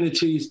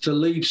opportunities to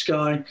leave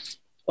Sky,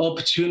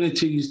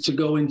 opportunities to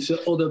go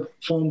into other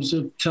forms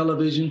of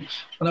television,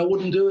 and I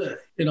wouldn't do it.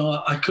 You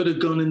know, I could have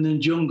gone in the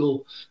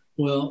jungle.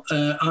 Well,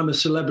 I'm a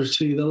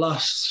celebrity the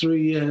last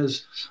 3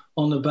 years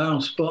on the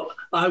bounce, but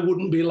I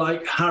wouldn't be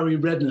like Harry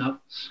Redknapp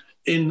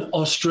in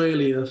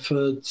Australia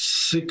for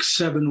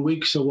 6-7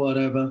 weeks or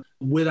whatever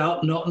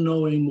without not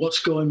knowing what's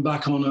going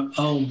back on at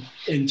home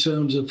in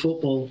terms of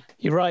football.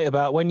 You're right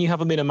about when you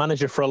haven't been a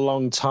manager for a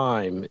long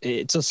time,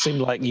 it does seem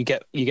like you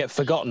get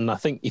forgotten. I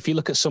think if you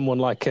look at someone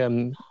like,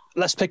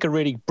 let's pick a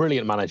really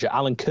brilliant manager,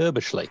 Alan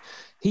Kirbishley.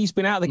 He's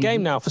been out of the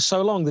game now for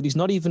so long that he's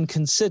not even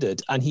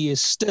considered, and he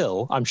is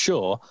still, I'm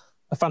sure,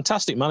 a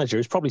fantastic manager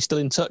who's probably still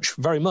in touch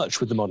very much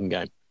with the modern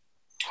game.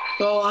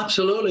 Oh,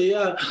 absolutely,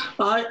 yeah.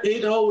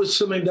 It always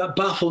something that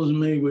baffles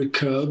me with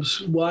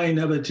Curbs, why he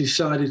never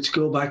decided to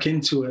go back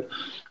into it.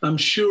 I'm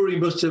sure he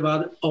must have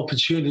had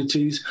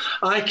opportunities.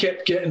 I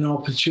kept getting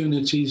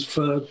opportunities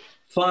for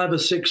 5 or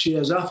 6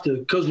 years after,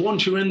 because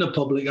once you're in the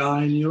public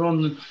eye and you're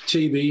on the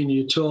TV and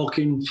you're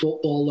talking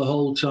football the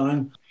whole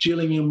time,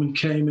 Gillingham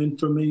came in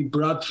for me,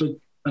 Bradford,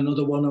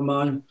 another one of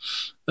mine.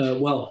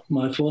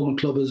 My former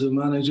club as a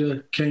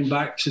manager, came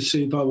back to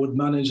see if I would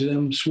manage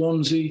them.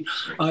 Swansea.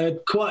 I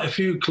had quite a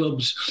few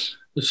clubs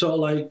to sort of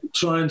like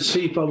try and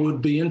see if I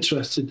would be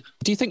interested.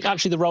 Do you think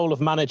actually the role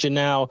of manager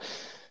now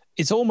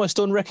is almost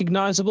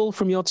unrecognisable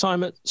from your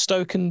time at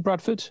Stoke and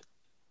Bradford?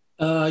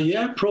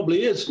 Yeah,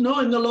 probably is.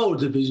 Not in the lower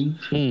division.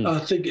 I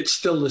think it's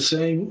still the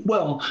same.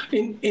 Well,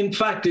 in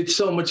fact, it's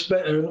so much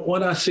better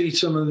when I see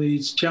some of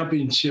these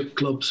championship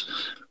clubs.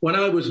 When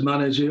I was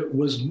manager, it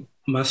was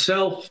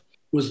myself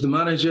was the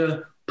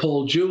manager,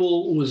 Paul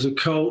Jewell was a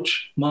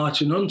coach,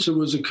 Martin Hunter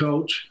was a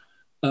coach,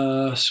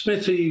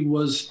 Smithy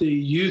was the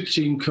youth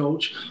team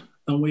coach,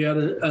 and we had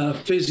a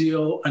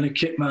physio and a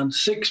kitman,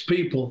 6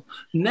 people.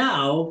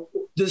 Now,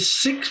 there's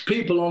 6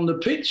 people on the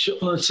pitch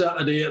on a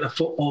Saturday at a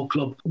football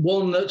club.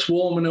 One that's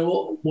warming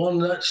up, one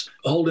that's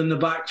holding the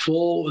back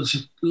 4.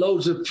 There's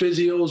loads of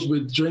physios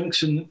with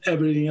drinks and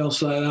everything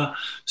else like that.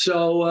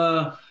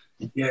 So,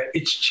 yeah,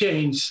 it's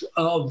changed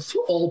of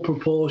all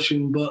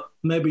proportion, but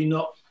maybe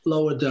not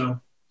lower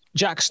down.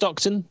 Jack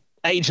Stockton,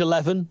 age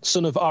 11,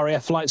 son of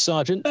RAF Flight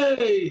Sergeant.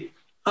 Hey,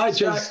 hi,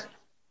 Jack.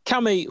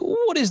 Cammy,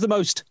 what is the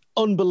most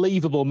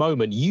unbelievable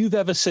moment you've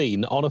ever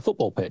seen on a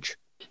football pitch?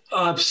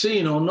 I've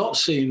seen or not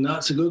seen?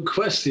 That's a good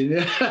question.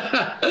 The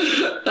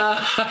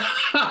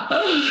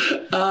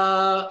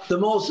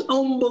most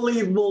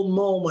unbelievable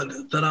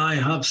moment that I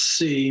have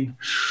seen.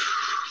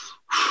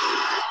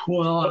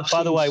 Well,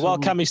 by the way, while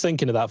Cammy's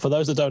thinking of that, for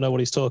those that don't know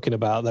what he's talking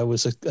about, there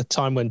was a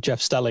time when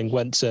Jeff Stelling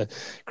went to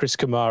Chris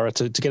Kamara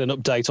to get an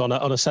update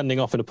on a sending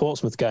off in a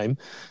Portsmouth game.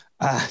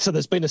 So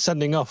there's been a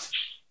sending off,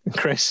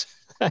 Chris.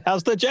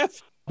 How's the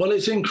Jeff? Well,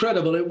 it's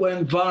incredible. It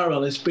went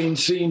viral. It's been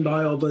seen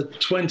by over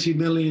 20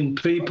 million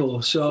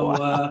people. So,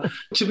 wow.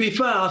 To be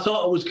fair, I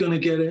thought I was going to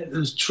get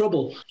into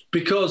trouble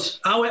because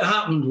how it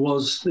happened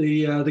was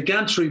the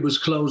gantry was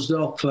closed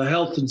off for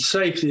health and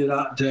safety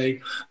that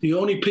day. The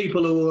only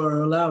people who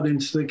were allowed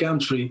into the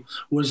gantry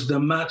was the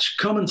match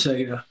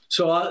commentator.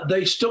 So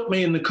they stuck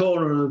me in the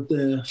corner of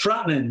the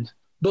frat end.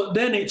 But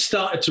then it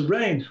started to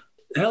rain.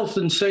 The health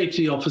and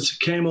safety officer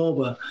came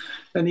over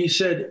and he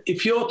said,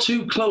 if you're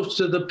too close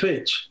to the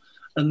pitch,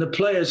 and the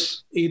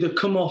players either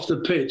come off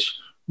the pitch,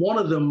 one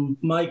of them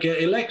might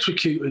get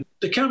electrocuted.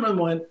 The cameraman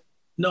went,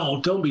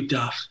 no, don't be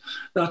daft.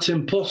 That's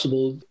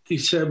impossible. He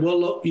said, well,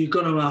 look, you're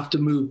going to have to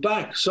move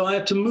back. So I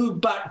had to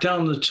move back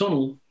down the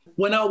tunnel.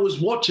 When I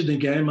was watching the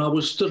game, I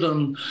was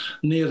stood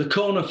near the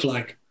corner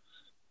flag.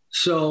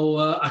 So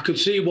I could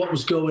see what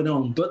was going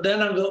on. But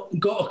then I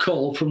got a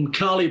call from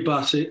Carly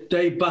Bassett,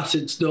 Dave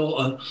Bassett's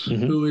daughter,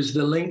 who is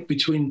the link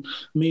between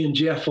me and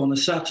Jeff on a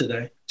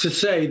Saturday, to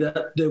say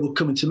that they were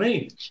coming to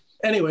me.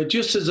 Anyway,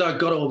 just as I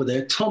got over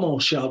there, Tomo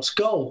shouts,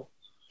 goal.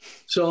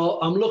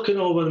 So I'm looking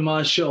over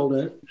my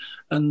shoulder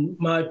and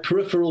my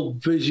peripheral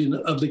vision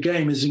of the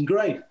game isn't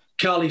great.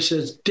 Carly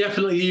says,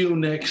 definitely you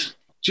next.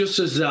 Just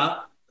as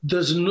that,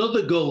 there's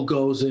another goal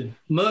goes in.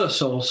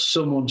 Mercer,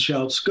 someone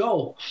shouts,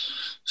 goal.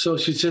 So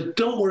she said,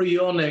 don't worry,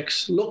 you're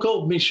next. Look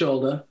over my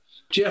shoulder.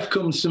 Jeff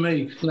comes to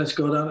me. Let's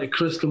go down to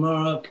Chris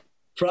Kamara,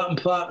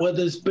 Fratton Park, where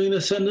there's been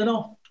a sending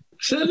off.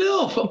 Sending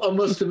off? I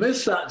must have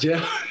missed that,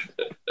 Jeff.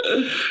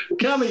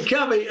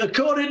 Cammy,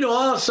 according to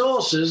our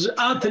sources,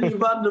 Anthony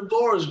van der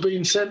Boer has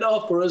been sent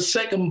off for a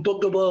second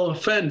bookable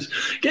offence.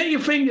 Get your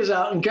fingers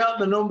out and count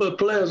the number of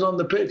players on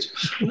the pitch.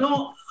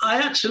 No,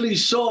 I actually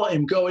saw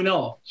him going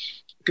off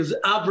because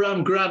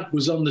Abraham Grant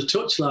was on the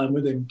touchline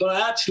with him, but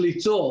I actually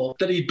thought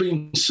that he'd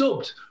been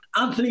subbed.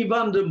 Anthony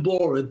van der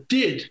Boer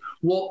did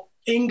what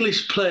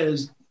English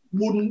players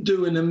wouldn't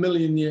do in a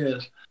million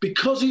years.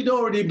 Because he'd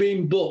already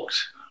been booked,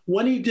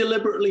 when he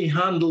deliberately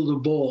handled the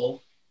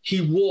ball,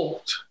 he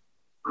walked.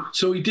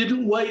 So he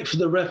didn't wait for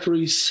the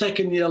referee's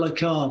second yellow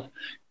card.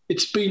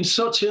 It's been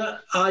such an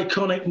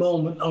iconic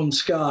moment on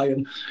Sky,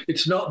 and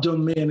it's not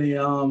done me any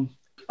harm.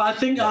 I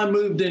think I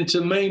moved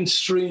into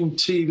mainstream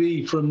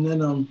TV from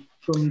then on.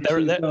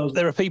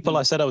 There are people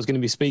I said I was going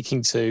to be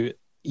speaking to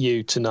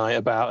you tonight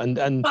about, and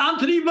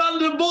Anthony van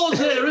der Boer's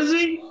here, is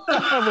he? we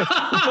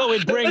thought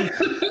we'd bring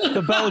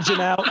the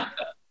Belgian out.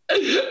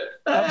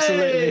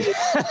 Absolutely.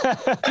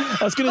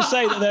 I was going to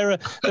say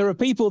that there are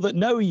people that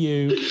know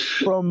you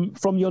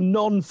from your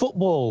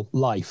non-football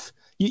life.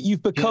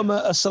 You've become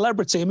a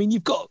celebrity. I mean,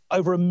 you've got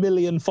over 1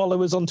 million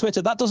followers on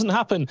Twitter. That doesn't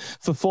happen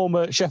for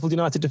former Sheffield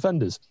United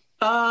defenders.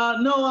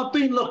 No, I've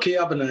been lucky,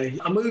 haven't I?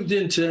 I moved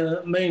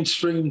into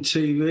mainstream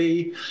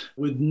TV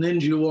with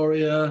Ninja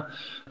Warrior,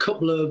 a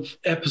couple of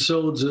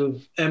episodes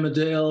of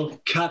Emmerdale,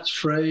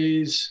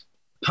 Catchphrase,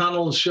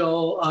 panel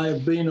show I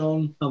have been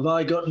on, Have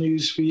I Got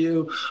News for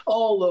You?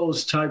 All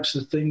those types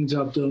of things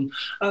I've done.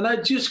 And I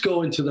just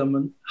go into them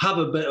and have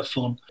a bit of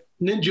fun.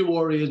 Ninja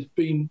Warrior has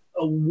been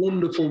a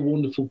wonderful,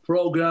 wonderful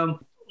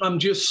program. I'm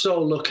just so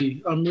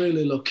lucky. I'm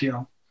really lucky.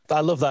 I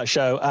love that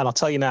show. And I'll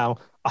tell you now,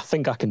 I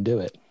think I can do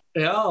it.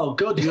 Yeah, oh,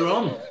 good, you're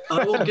on.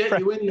 I will get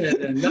you in there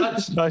then.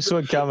 That's nice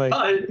one,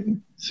 Cammy.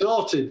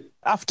 Sorted.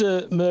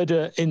 After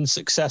Murder in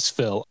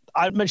Successville,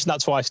 I mentioned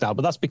that twice now,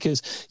 but that's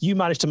because you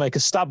managed to make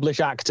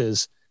established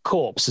actors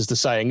corpse, is the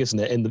saying, isn't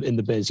it, in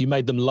the biz? You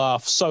made them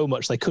laugh so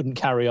much they couldn't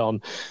carry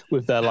on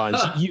with their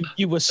lines.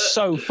 You were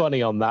so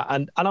funny on that.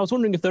 And I was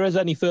wondering if there is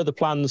any further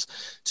plans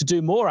to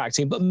do more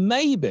acting, but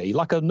maybe,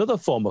 like another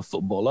former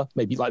footballer,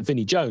 maybe like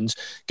Vinnie Jones,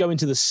 go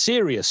into the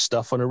serious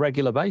stuff on a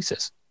regular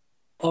basis.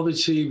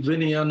 Obviously,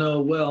 Vinny, I know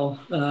well.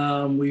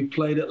 We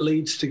played at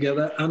Leeds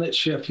together and at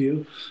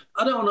Sheffield.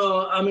 I don't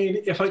know. I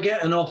mean, if I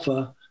get an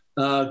offer,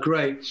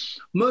 great.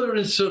 Murder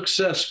in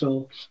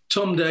Successful,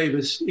 Tom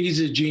Davis, he's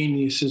a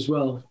genius as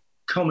well.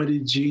 Comedy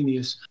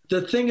genius.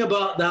 The thing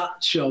about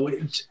that show,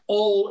 it's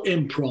all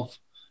improv.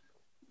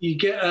 You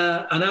get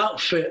an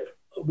outfit.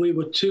 We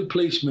were 2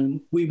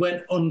 policemen. We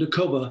went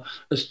undercover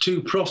as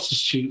 2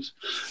 prostitutes.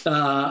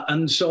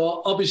 And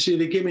so obviously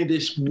they give me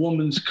this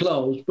woman's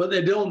clothes, but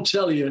they don't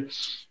tell you,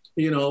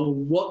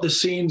 what the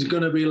scene's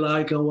going to be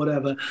like or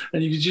whatever.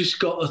 And you just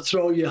got to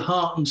throw your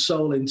heart and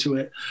soul into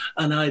it.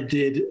 And I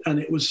did. And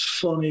it was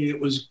funny. It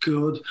was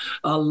good.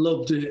 I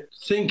loved it.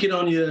 Thinking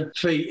on your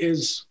feet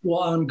is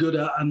what I'm good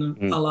at.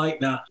 And I like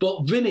that.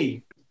 But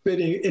Vinny,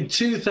 in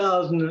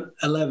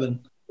 2011,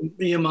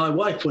 me and my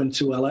wife went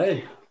to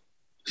LA.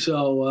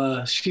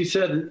 So she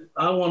said,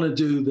 I want to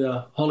do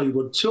the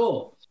Hollywood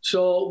tour.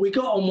 So we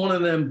got on one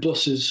of them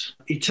buses.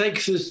 He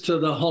takes us to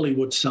the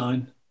Hollywood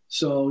sign,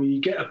 So you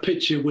get a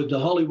picture with the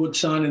Hollywood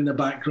sign in the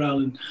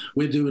background, and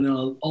we're doing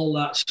all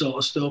that sort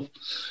of stuff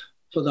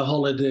for the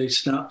holiday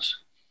snaps.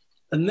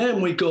 And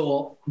then we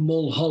go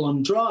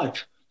Mulholland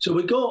Drive. So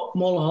we go up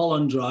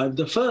Mulholland Drive.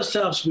 The first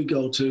house we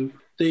go to,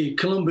 the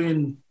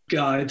Colombian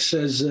guide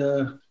says,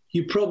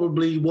 you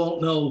probably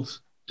won't know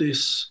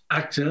this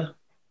actor.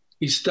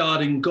 He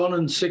starred in Gone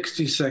in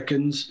 60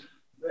 Seconds,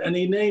 and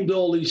he named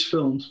all these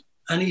films.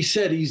 And he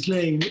said his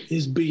name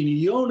is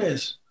Beanie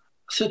Yones.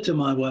 I said to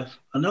my wife,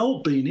 I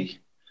know Beanie.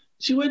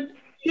 She went,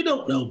 you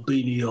don't know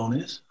Beanie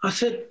Yones. I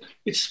said,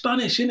 it's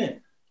Spanish, isn't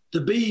it? The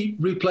B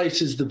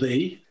replaces the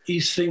B. He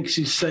thinks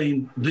he's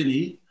saying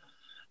Vinny.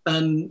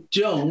 And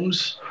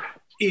Jones,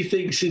 he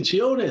thinks it's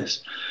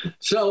Jonas.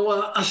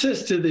 So I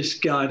says to this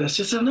guy, I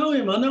says, I know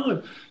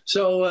him.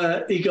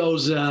 So he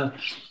goes,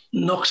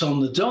 knocks on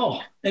the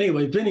door.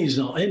 Anyway, Vinny's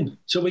not in.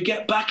 So we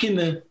get back in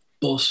the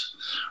bus.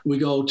 We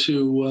go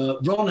to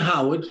Ron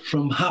Howard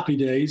from Happy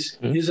Days,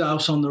 his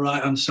house on the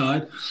right-hand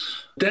side,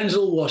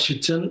 Denzel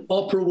Washington,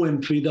 Oprah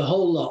Winfrey, the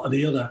whole lot of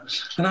the other.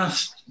 And I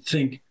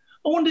think,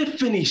 I wonder if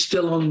Vinny's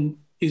still on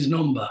his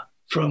number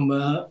from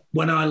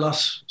when I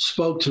last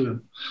spoke to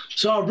him.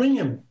 So I ring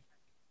him.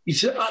 He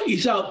said,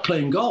 he's out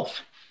playing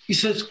golf. He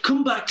says,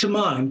 come back to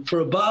mine for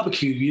a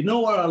barbecue. You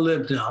know where I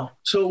live now.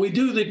 So we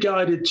do the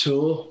guided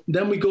tour.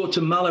 Then we go to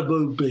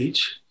Malibu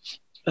Beach.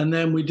 And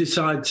then we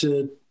decide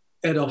to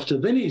head off to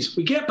Vinny's.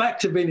 We get back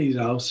to Vinny's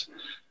house.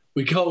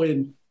 We go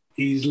in.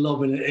 He's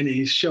loving it, and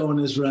he's showing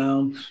us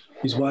around.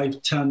 His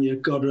wife, Tanya,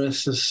 God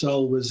rest her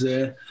soul, was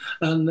there.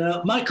 And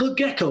Michael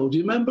Gecko, do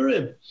you remember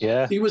him?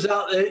 Yeah. He was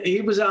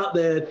out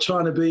there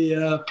trying to be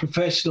a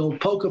professional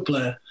poker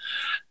player.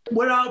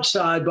 We're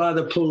outside by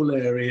the pool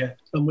area,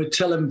 and we're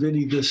telling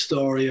Vinny the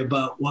story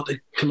about what the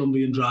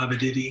Colombian driver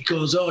did. He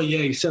goes, oh, yeah.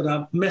 He said,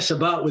 I mess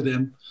about with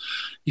him.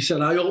 He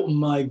said, I opened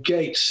my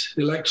gates,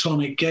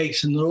 electronic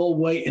gates, and they're all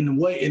waiting.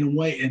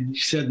 He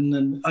said, and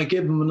then I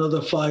gave him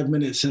another 5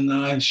 minutes, and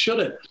I shut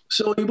it.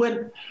 So he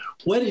went,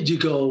 where did you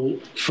go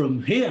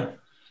from here?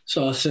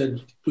 So I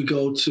said, we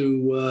go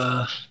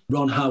to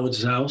Ron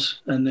Howard's house,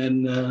 and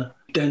then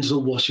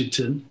Denzel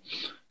Washington.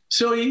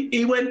 So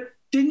he went,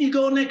 didn't you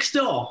go next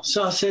door?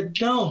 So I said,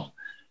 no.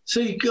 So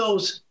he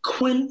goes,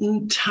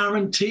 Quentin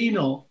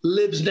Tarantino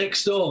lives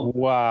next door.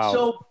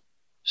 Wow.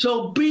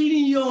 So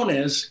Beanie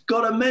Yones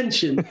got a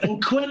mention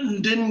and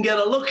Quentin didn't get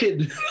a look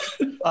in.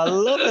 I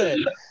love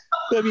it.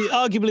 Maybe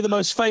arguably the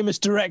most famous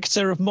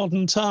director of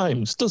modern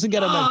times doesn't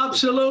get a mention.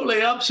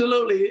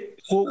 Absolutely.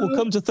 We'll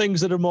come to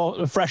things that are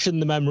more fresh in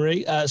the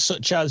memory,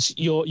 such as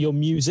your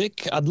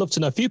music. I'd love to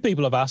know. A few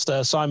people have asked,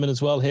 Simon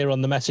as well here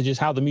on the messages,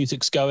 how the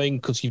music's going,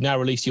 because you've now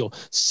released your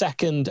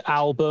second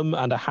album,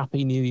 and a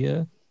happy new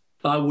year.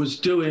 I was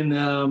doing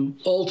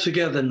All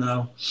Together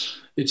Now.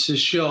 It's a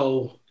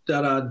show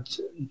that had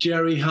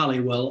Jerry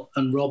Halliwell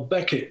and Rob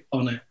Beckett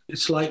on it.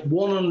 It's like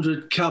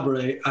 100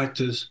 cabaret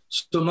actors.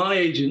 So my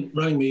agent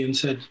rang me and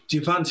said, do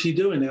you fancy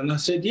doing it? And I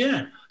said,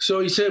 yeah. So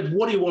he said,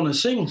 what do you want to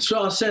sing?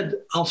 So I said,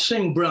 I'll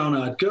sing Brown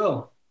Eyed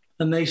Girl.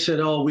 And they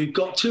said, oh, we've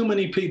got too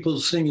many people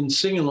singing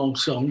sing-along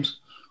songs.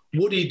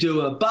 Would he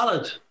do a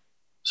ballad?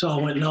 So I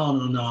went, no,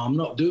 I'm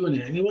not doing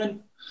it. And he went,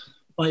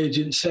 my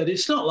agent said,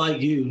 it's not like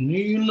you.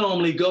 You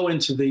normally go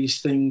into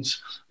these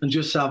things and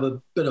just have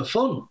a bit of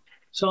fun.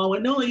 So I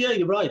went, no, yeah,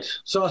 you're right.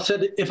 So I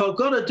said, if I've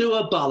got to do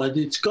a ballad,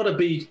 it's got to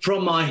be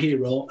from my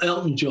hero,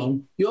 Elton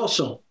John, your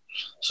song.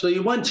 So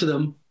you went to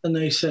them and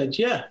they said,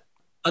 yeah,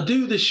 I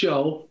do the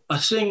show, I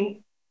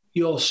sing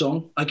your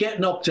song, I get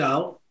knocked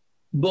out,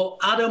 but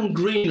Adam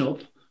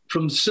Greenup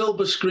from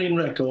Silver Screen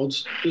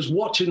Records is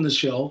watching the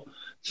show,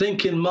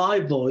 thinking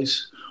my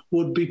voice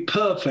would be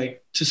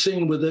perfect to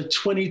sing with a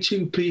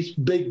 22-piece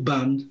big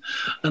band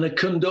and a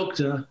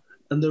conductor,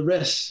 and the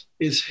rest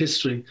is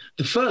history.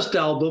 The first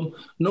album,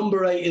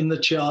 number 8 in the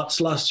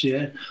charts last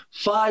year,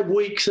 5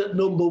 weeks at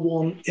number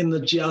 1 in the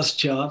jazz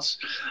charts,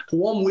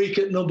 1 week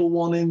at number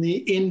 1 in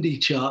the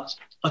indie charts.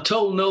 I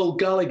told Noel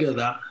Gallagher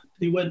that.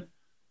 He went,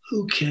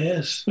 who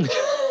cares? Well,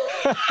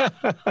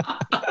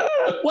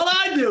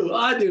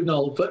 I do,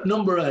 Noel, but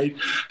number 8,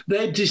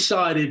 they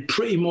decided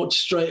pretty much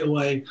straight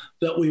away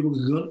that we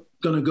were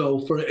going to go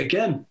for it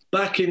again.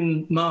 Back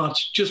in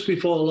March, just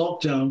before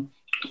lockdown,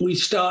 we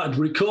started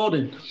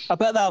recording. I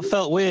bet that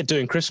felt weird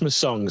doing Christmas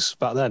songs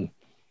back then.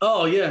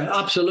 Oh, yeah,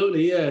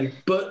 absolutely, yeah.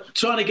 But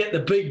trying to get the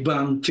big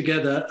band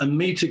together and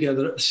me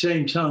together at the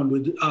same time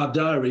with our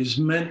diaries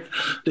meant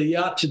that you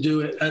had to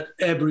do it at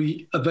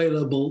every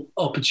available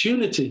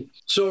opportunity.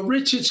 So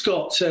Richard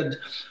Scott said,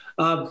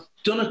 I've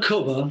done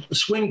a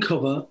swing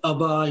cover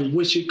of I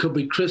Wish It Could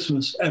Be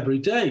Christmas Every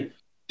Day.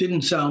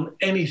 Didn't sound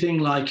anything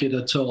like it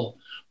at all.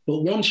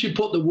 But once you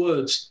put the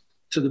words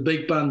to the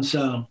big band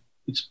sound,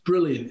 it's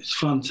brilliant. It's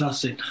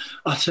fantastic.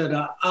 I said,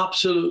 I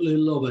absolutely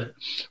love it.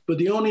 But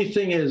the only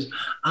thing is,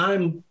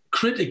 I'm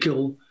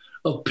critical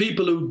of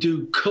people who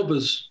do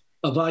covers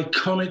of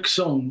iconic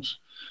songs,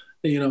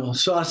 you know.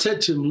 So I said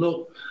to him,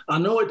 look, I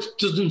know it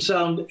doesn't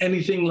sound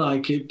anything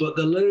like it, but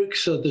the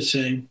lyrics are the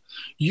same.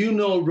 You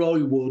know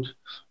Roy Wood.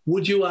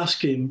 Would you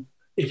ask him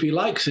if he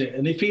likes it?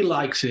 And if he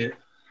likes it,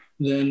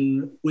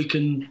 then we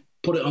can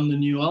put it on the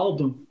new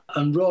album.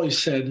 And Roy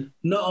said,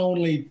 not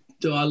only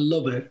do I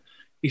love it,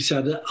 he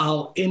said,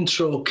 I'll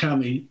intro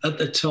Cammy at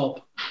the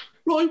top.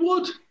 Roy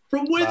Wood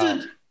from Wizard.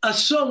 Wow. A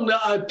song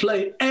that I've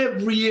played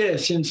every year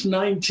since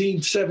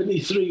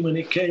 1973 when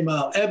it came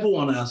out.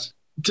 Everyone has.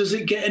 Does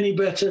it get any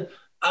better?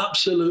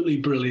 Absolutely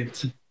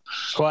brilliant.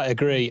 Quite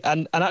agree.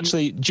 And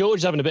actually, George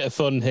is having a bit of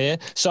fun here.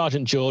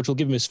 Sergeant George, we'll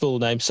give him his full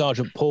name,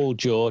 Sergeant Paul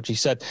George. He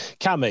said,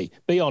 Cammy,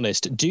 be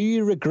honest, do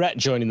you regret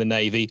joining the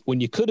Navy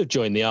when you could have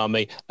joined the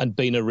Army and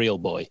been a real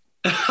boy?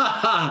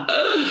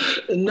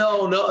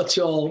 No, not at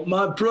all.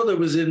 My brother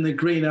was in the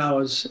Green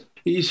Hours.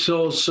 He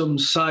saw some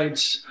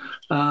sights.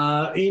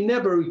 He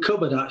never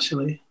recovered,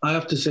 actually. I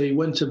have to say, he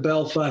went to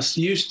Belfast.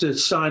 He used to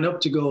sign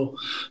up to go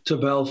to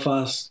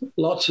Belfast.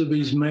 Lots of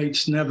his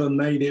mates never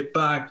made it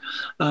back.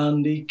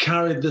 And he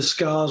carried the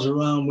scars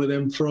around with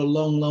him for a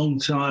long, long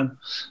time.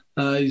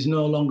 He's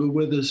no longer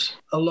with us.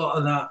 A lot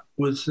of that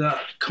was that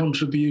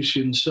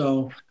contribution.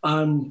 So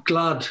I'm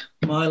glad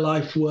my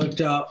life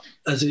worked out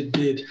as it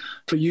did.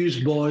 For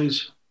you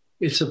boys,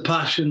 it's a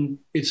passion,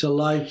 it's a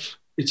life,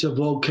 it's a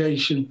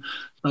vocation,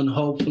 and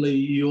hopefully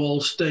you all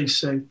stay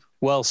safe.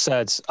 Well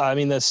said. I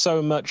mean, there's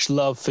so much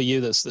love for you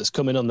that's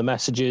coming on the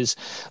messages.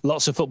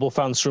 Lots of football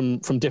fans from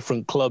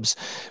different clubs.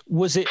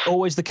 Was it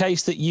always the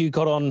case that you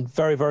got on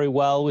very, very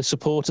well with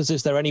supporters?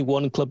 Is there any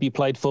one club you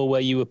played for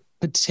where you were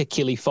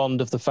particularly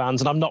fond of the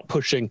fans? And I'm not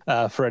pushing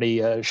for any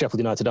Sheffield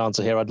United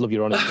answer here. I'd love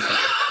your honesty.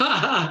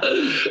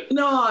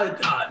 No,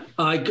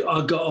 I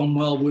got on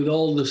well with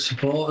all the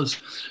supporters.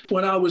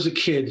 When I was a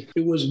kid,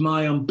 it was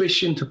my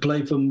ambition to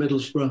play for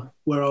Middlesbrough,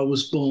 where I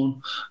was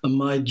born, and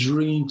my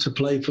dream to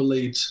play for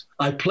Leeds.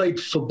 I played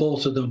for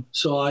both of them,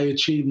 so I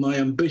achieved my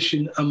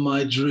ambition and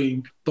my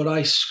dream. But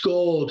I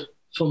scored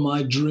for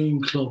my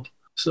dream club,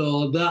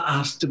 so that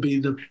has to be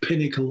the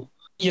pinnacle.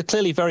 You're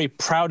clearly very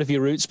proud of your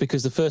roots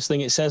because the first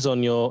thing it says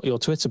on your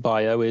Twitter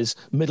bio is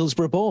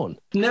Middlesbrough born.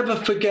 Never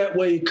forget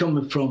where you're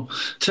coming from.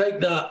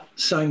 Take that,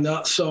 sang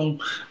that song,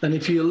 and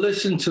if you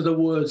listen to the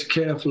words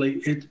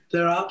carefully,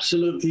 they're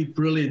absolutely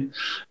brilliant.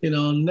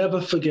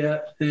 Never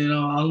forget.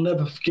 I'll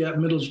never forget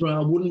Middlesbrough. I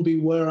wouldn't be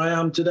where I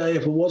am today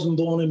if I wasn't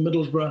born in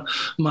Middlesbrough.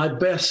 My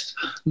best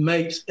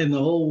mate in the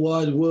whole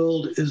wide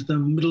world is the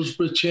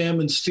Middlesbrough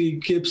chairman,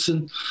 Steve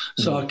Gibson.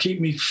 So I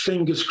keep my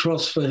fingers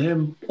crossed for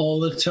him all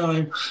the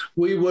time.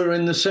 We were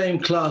in the same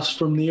class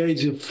from the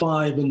age of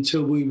 5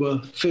 until we were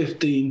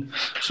 15.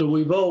 So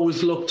we've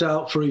always looked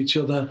out for each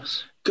other.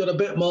 Got a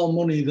bit more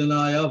money than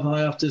I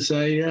have to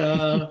say.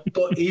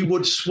 But he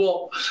would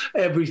swap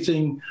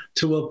everything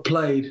to have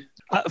played.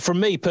 From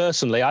me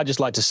personally, I just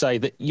like to say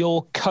that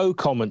your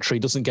co-commentary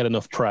doesn't get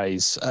enough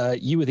praise.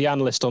 You were the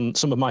analyst on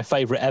some of my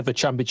favourite ever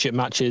championship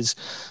matches.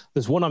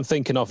 There's one I'm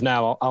thinking of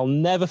now. I'll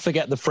never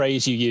forget the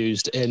phrase you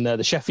used in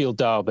the Sheffield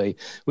Derby,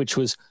 which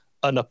was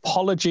an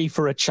apology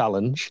for a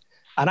challenge.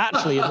 And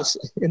actually,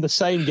 in the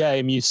same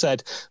game, you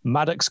said,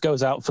 Maddox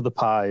goes out for the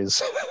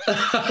pies.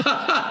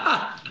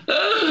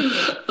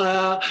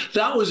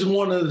 That was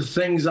one of the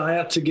things I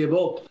had to give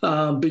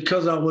up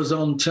because I was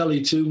on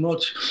telly too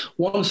much.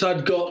 Once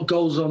I'd got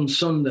Goals on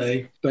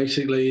Sunday,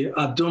 basically,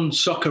 I'd done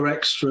Soccer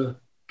Extra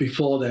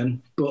before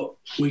then, but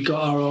we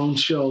got our own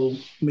show,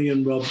 me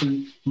and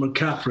Robin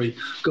McCaffrey,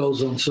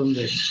 Goals on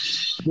Sunday.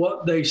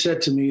 What they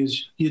said to me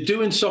is, you're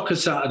doing Soccer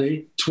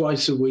Saturday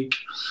twice a week,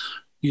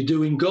 you're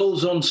doing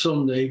Goals on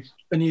Sunday,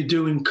 and you're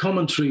doing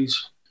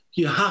commentaries.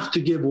 You have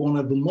to give one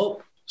of them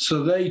up.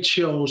 So they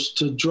chose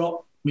to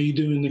drop me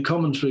doing the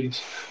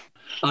commentaries.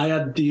 I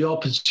had the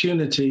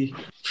opportunity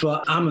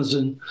for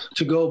Amazon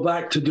to go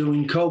back to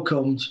doing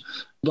co-coms,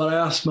 but I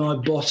asked my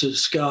boss at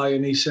Sky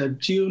and he said,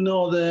 do you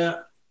know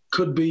there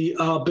could be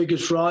our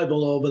biggest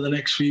rival over the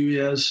next few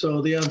years?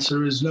 So the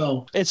answer is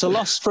no. It's a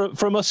loss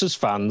from us as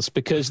fans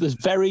because there's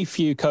very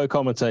few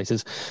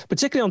co-commentators,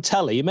 particularly on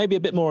telly, maybe a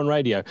bit more on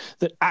radio,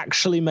 that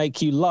actually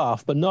make you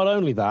laugh. But not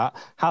only that,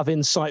 have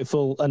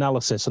insightful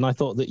analysis. And I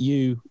thought that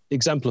you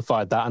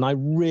exemplified that. And I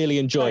really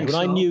enjoyed it. When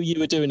I knew you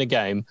were doing a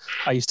game,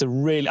 I say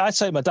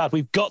to my dad,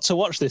 we've got to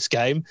watch this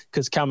game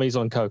because Cammy's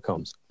on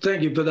co-coms.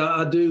 Thank you for that.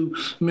 I do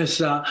miss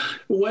that.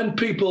 When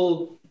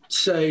people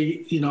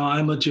say,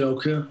 I'm a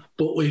joker,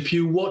 but if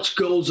you watch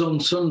Goals on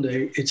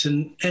Sunday, it's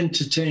an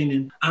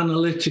entertaining,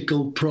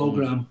 analytical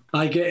program.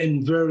 I get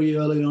in very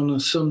early on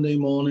a Sunday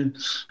morning,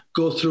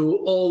 go through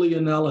all the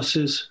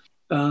analysis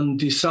and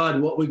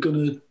decide what we're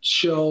going to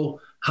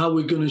show, how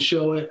we're going to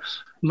show it.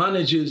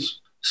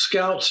 Managers,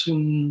 scouts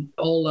and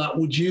all that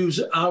would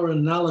use our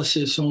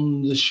analysis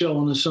on the show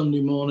on a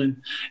Sunday morning,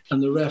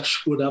 and the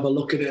refs would have a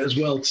look at it as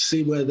well to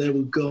see where they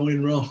were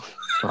going wrong.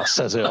 That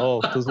says it all,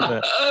 doesn't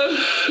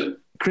it?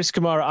 Chris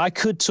Kamara, I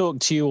could talk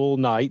to you all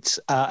night.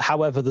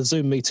 However, the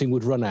Zoom meeting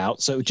would run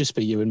out, so it would just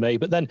be you and me.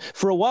 But then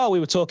for a while,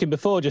 we were talking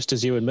before just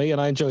as you and me, and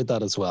I enjoyed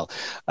that as well.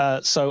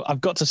 So I've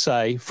got to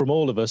say, from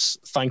all of us,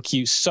 thank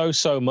you so,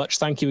 so much.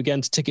 Thank you again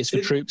to Tickets for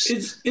Troops.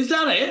 Is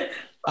that it?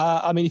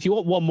 I mean, if you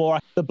want one more,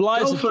 the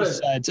Blythes have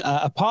just said,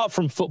 apart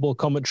from football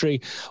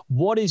commentary,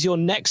 what is your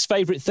next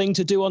favourite thing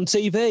to do on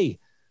TV?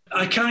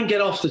 I can't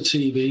get off the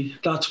TV.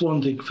 That's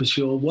one thing for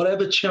sure.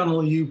 Whatever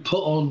channel you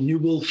put on, you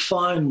will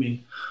find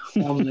me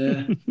on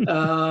there.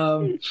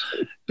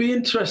 Be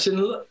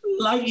interesting.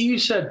 Like you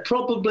said,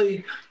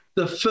 probably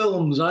the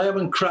films. I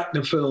haven't cracked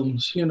the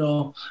films, you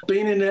know.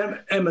 Being in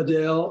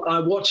Emmerdale, I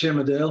watch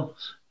Emmerdale.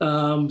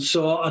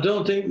 So I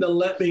don't think they'll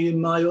let me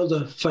in my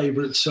other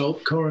favourite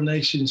soap,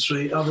 Coronation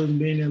Street. I haven't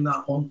been in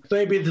that one.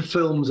 Maybe the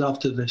films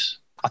after this.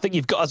 I think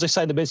you've got, as I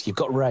say in the business, you've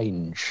got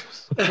range.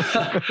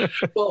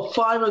 Well,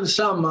 Five and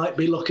Sam might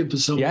be looking for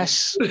someone.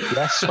 Yes,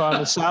 Five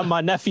and Sam. My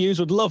nephews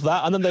would love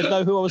that, and then they'd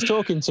know who I was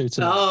talking to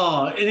tonight.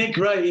 Oh, isn't it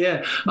great?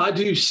 Yeah. I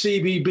do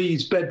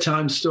CBBS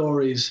bedtime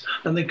stories,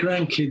 and the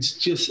grandkids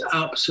just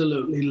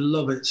absolutely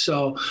love it.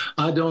 So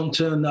I don't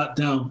turn that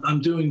down. I'm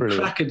doing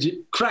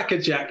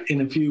Crackerjack in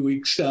a few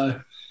weeks'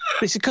 time.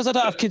 This is because I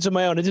don't have kids of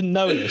my own. I didn't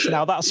know this.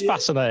 Now, that's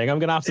fascinating. I'm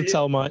going to have to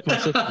tell my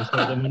sisters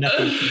so my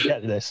nephews can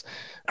get this.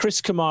 Chris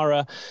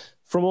Kamara,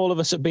 from all of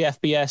us at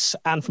BFBS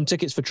and from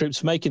Tickets for Troops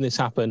for making this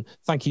happen,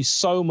 thank you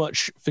so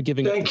much for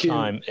giving us the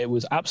time. It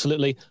was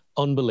absolutely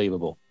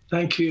unbelievable.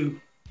 Thank you.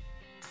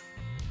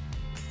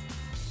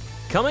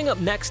 Coming up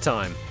next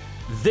time,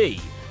 the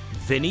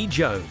Vinnie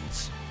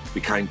Jones.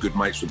 Became good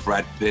mates with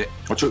Brad Pitt.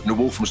 I took him to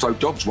Walthamstow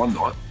Dogs one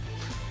night.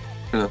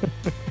 You know,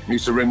 he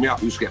used to ring me up.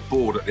 He used to get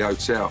bored at the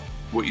hotel.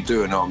 What are you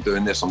doing? Oh, I'm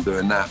doing this, I'm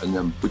doing that. And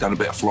then we done a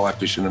bit of fly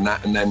fishing and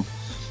that. And then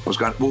I was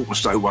going to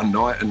Walthamstow one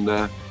night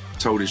and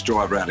told his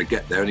driver how to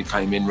get there. And he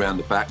came in round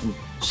the back and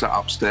sat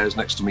upstairs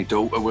next to my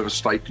daughter with a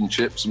steak and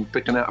chips and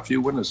picking out a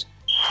few winners.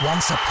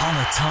 Once upon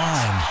a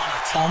time,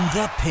 on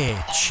the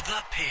pitch.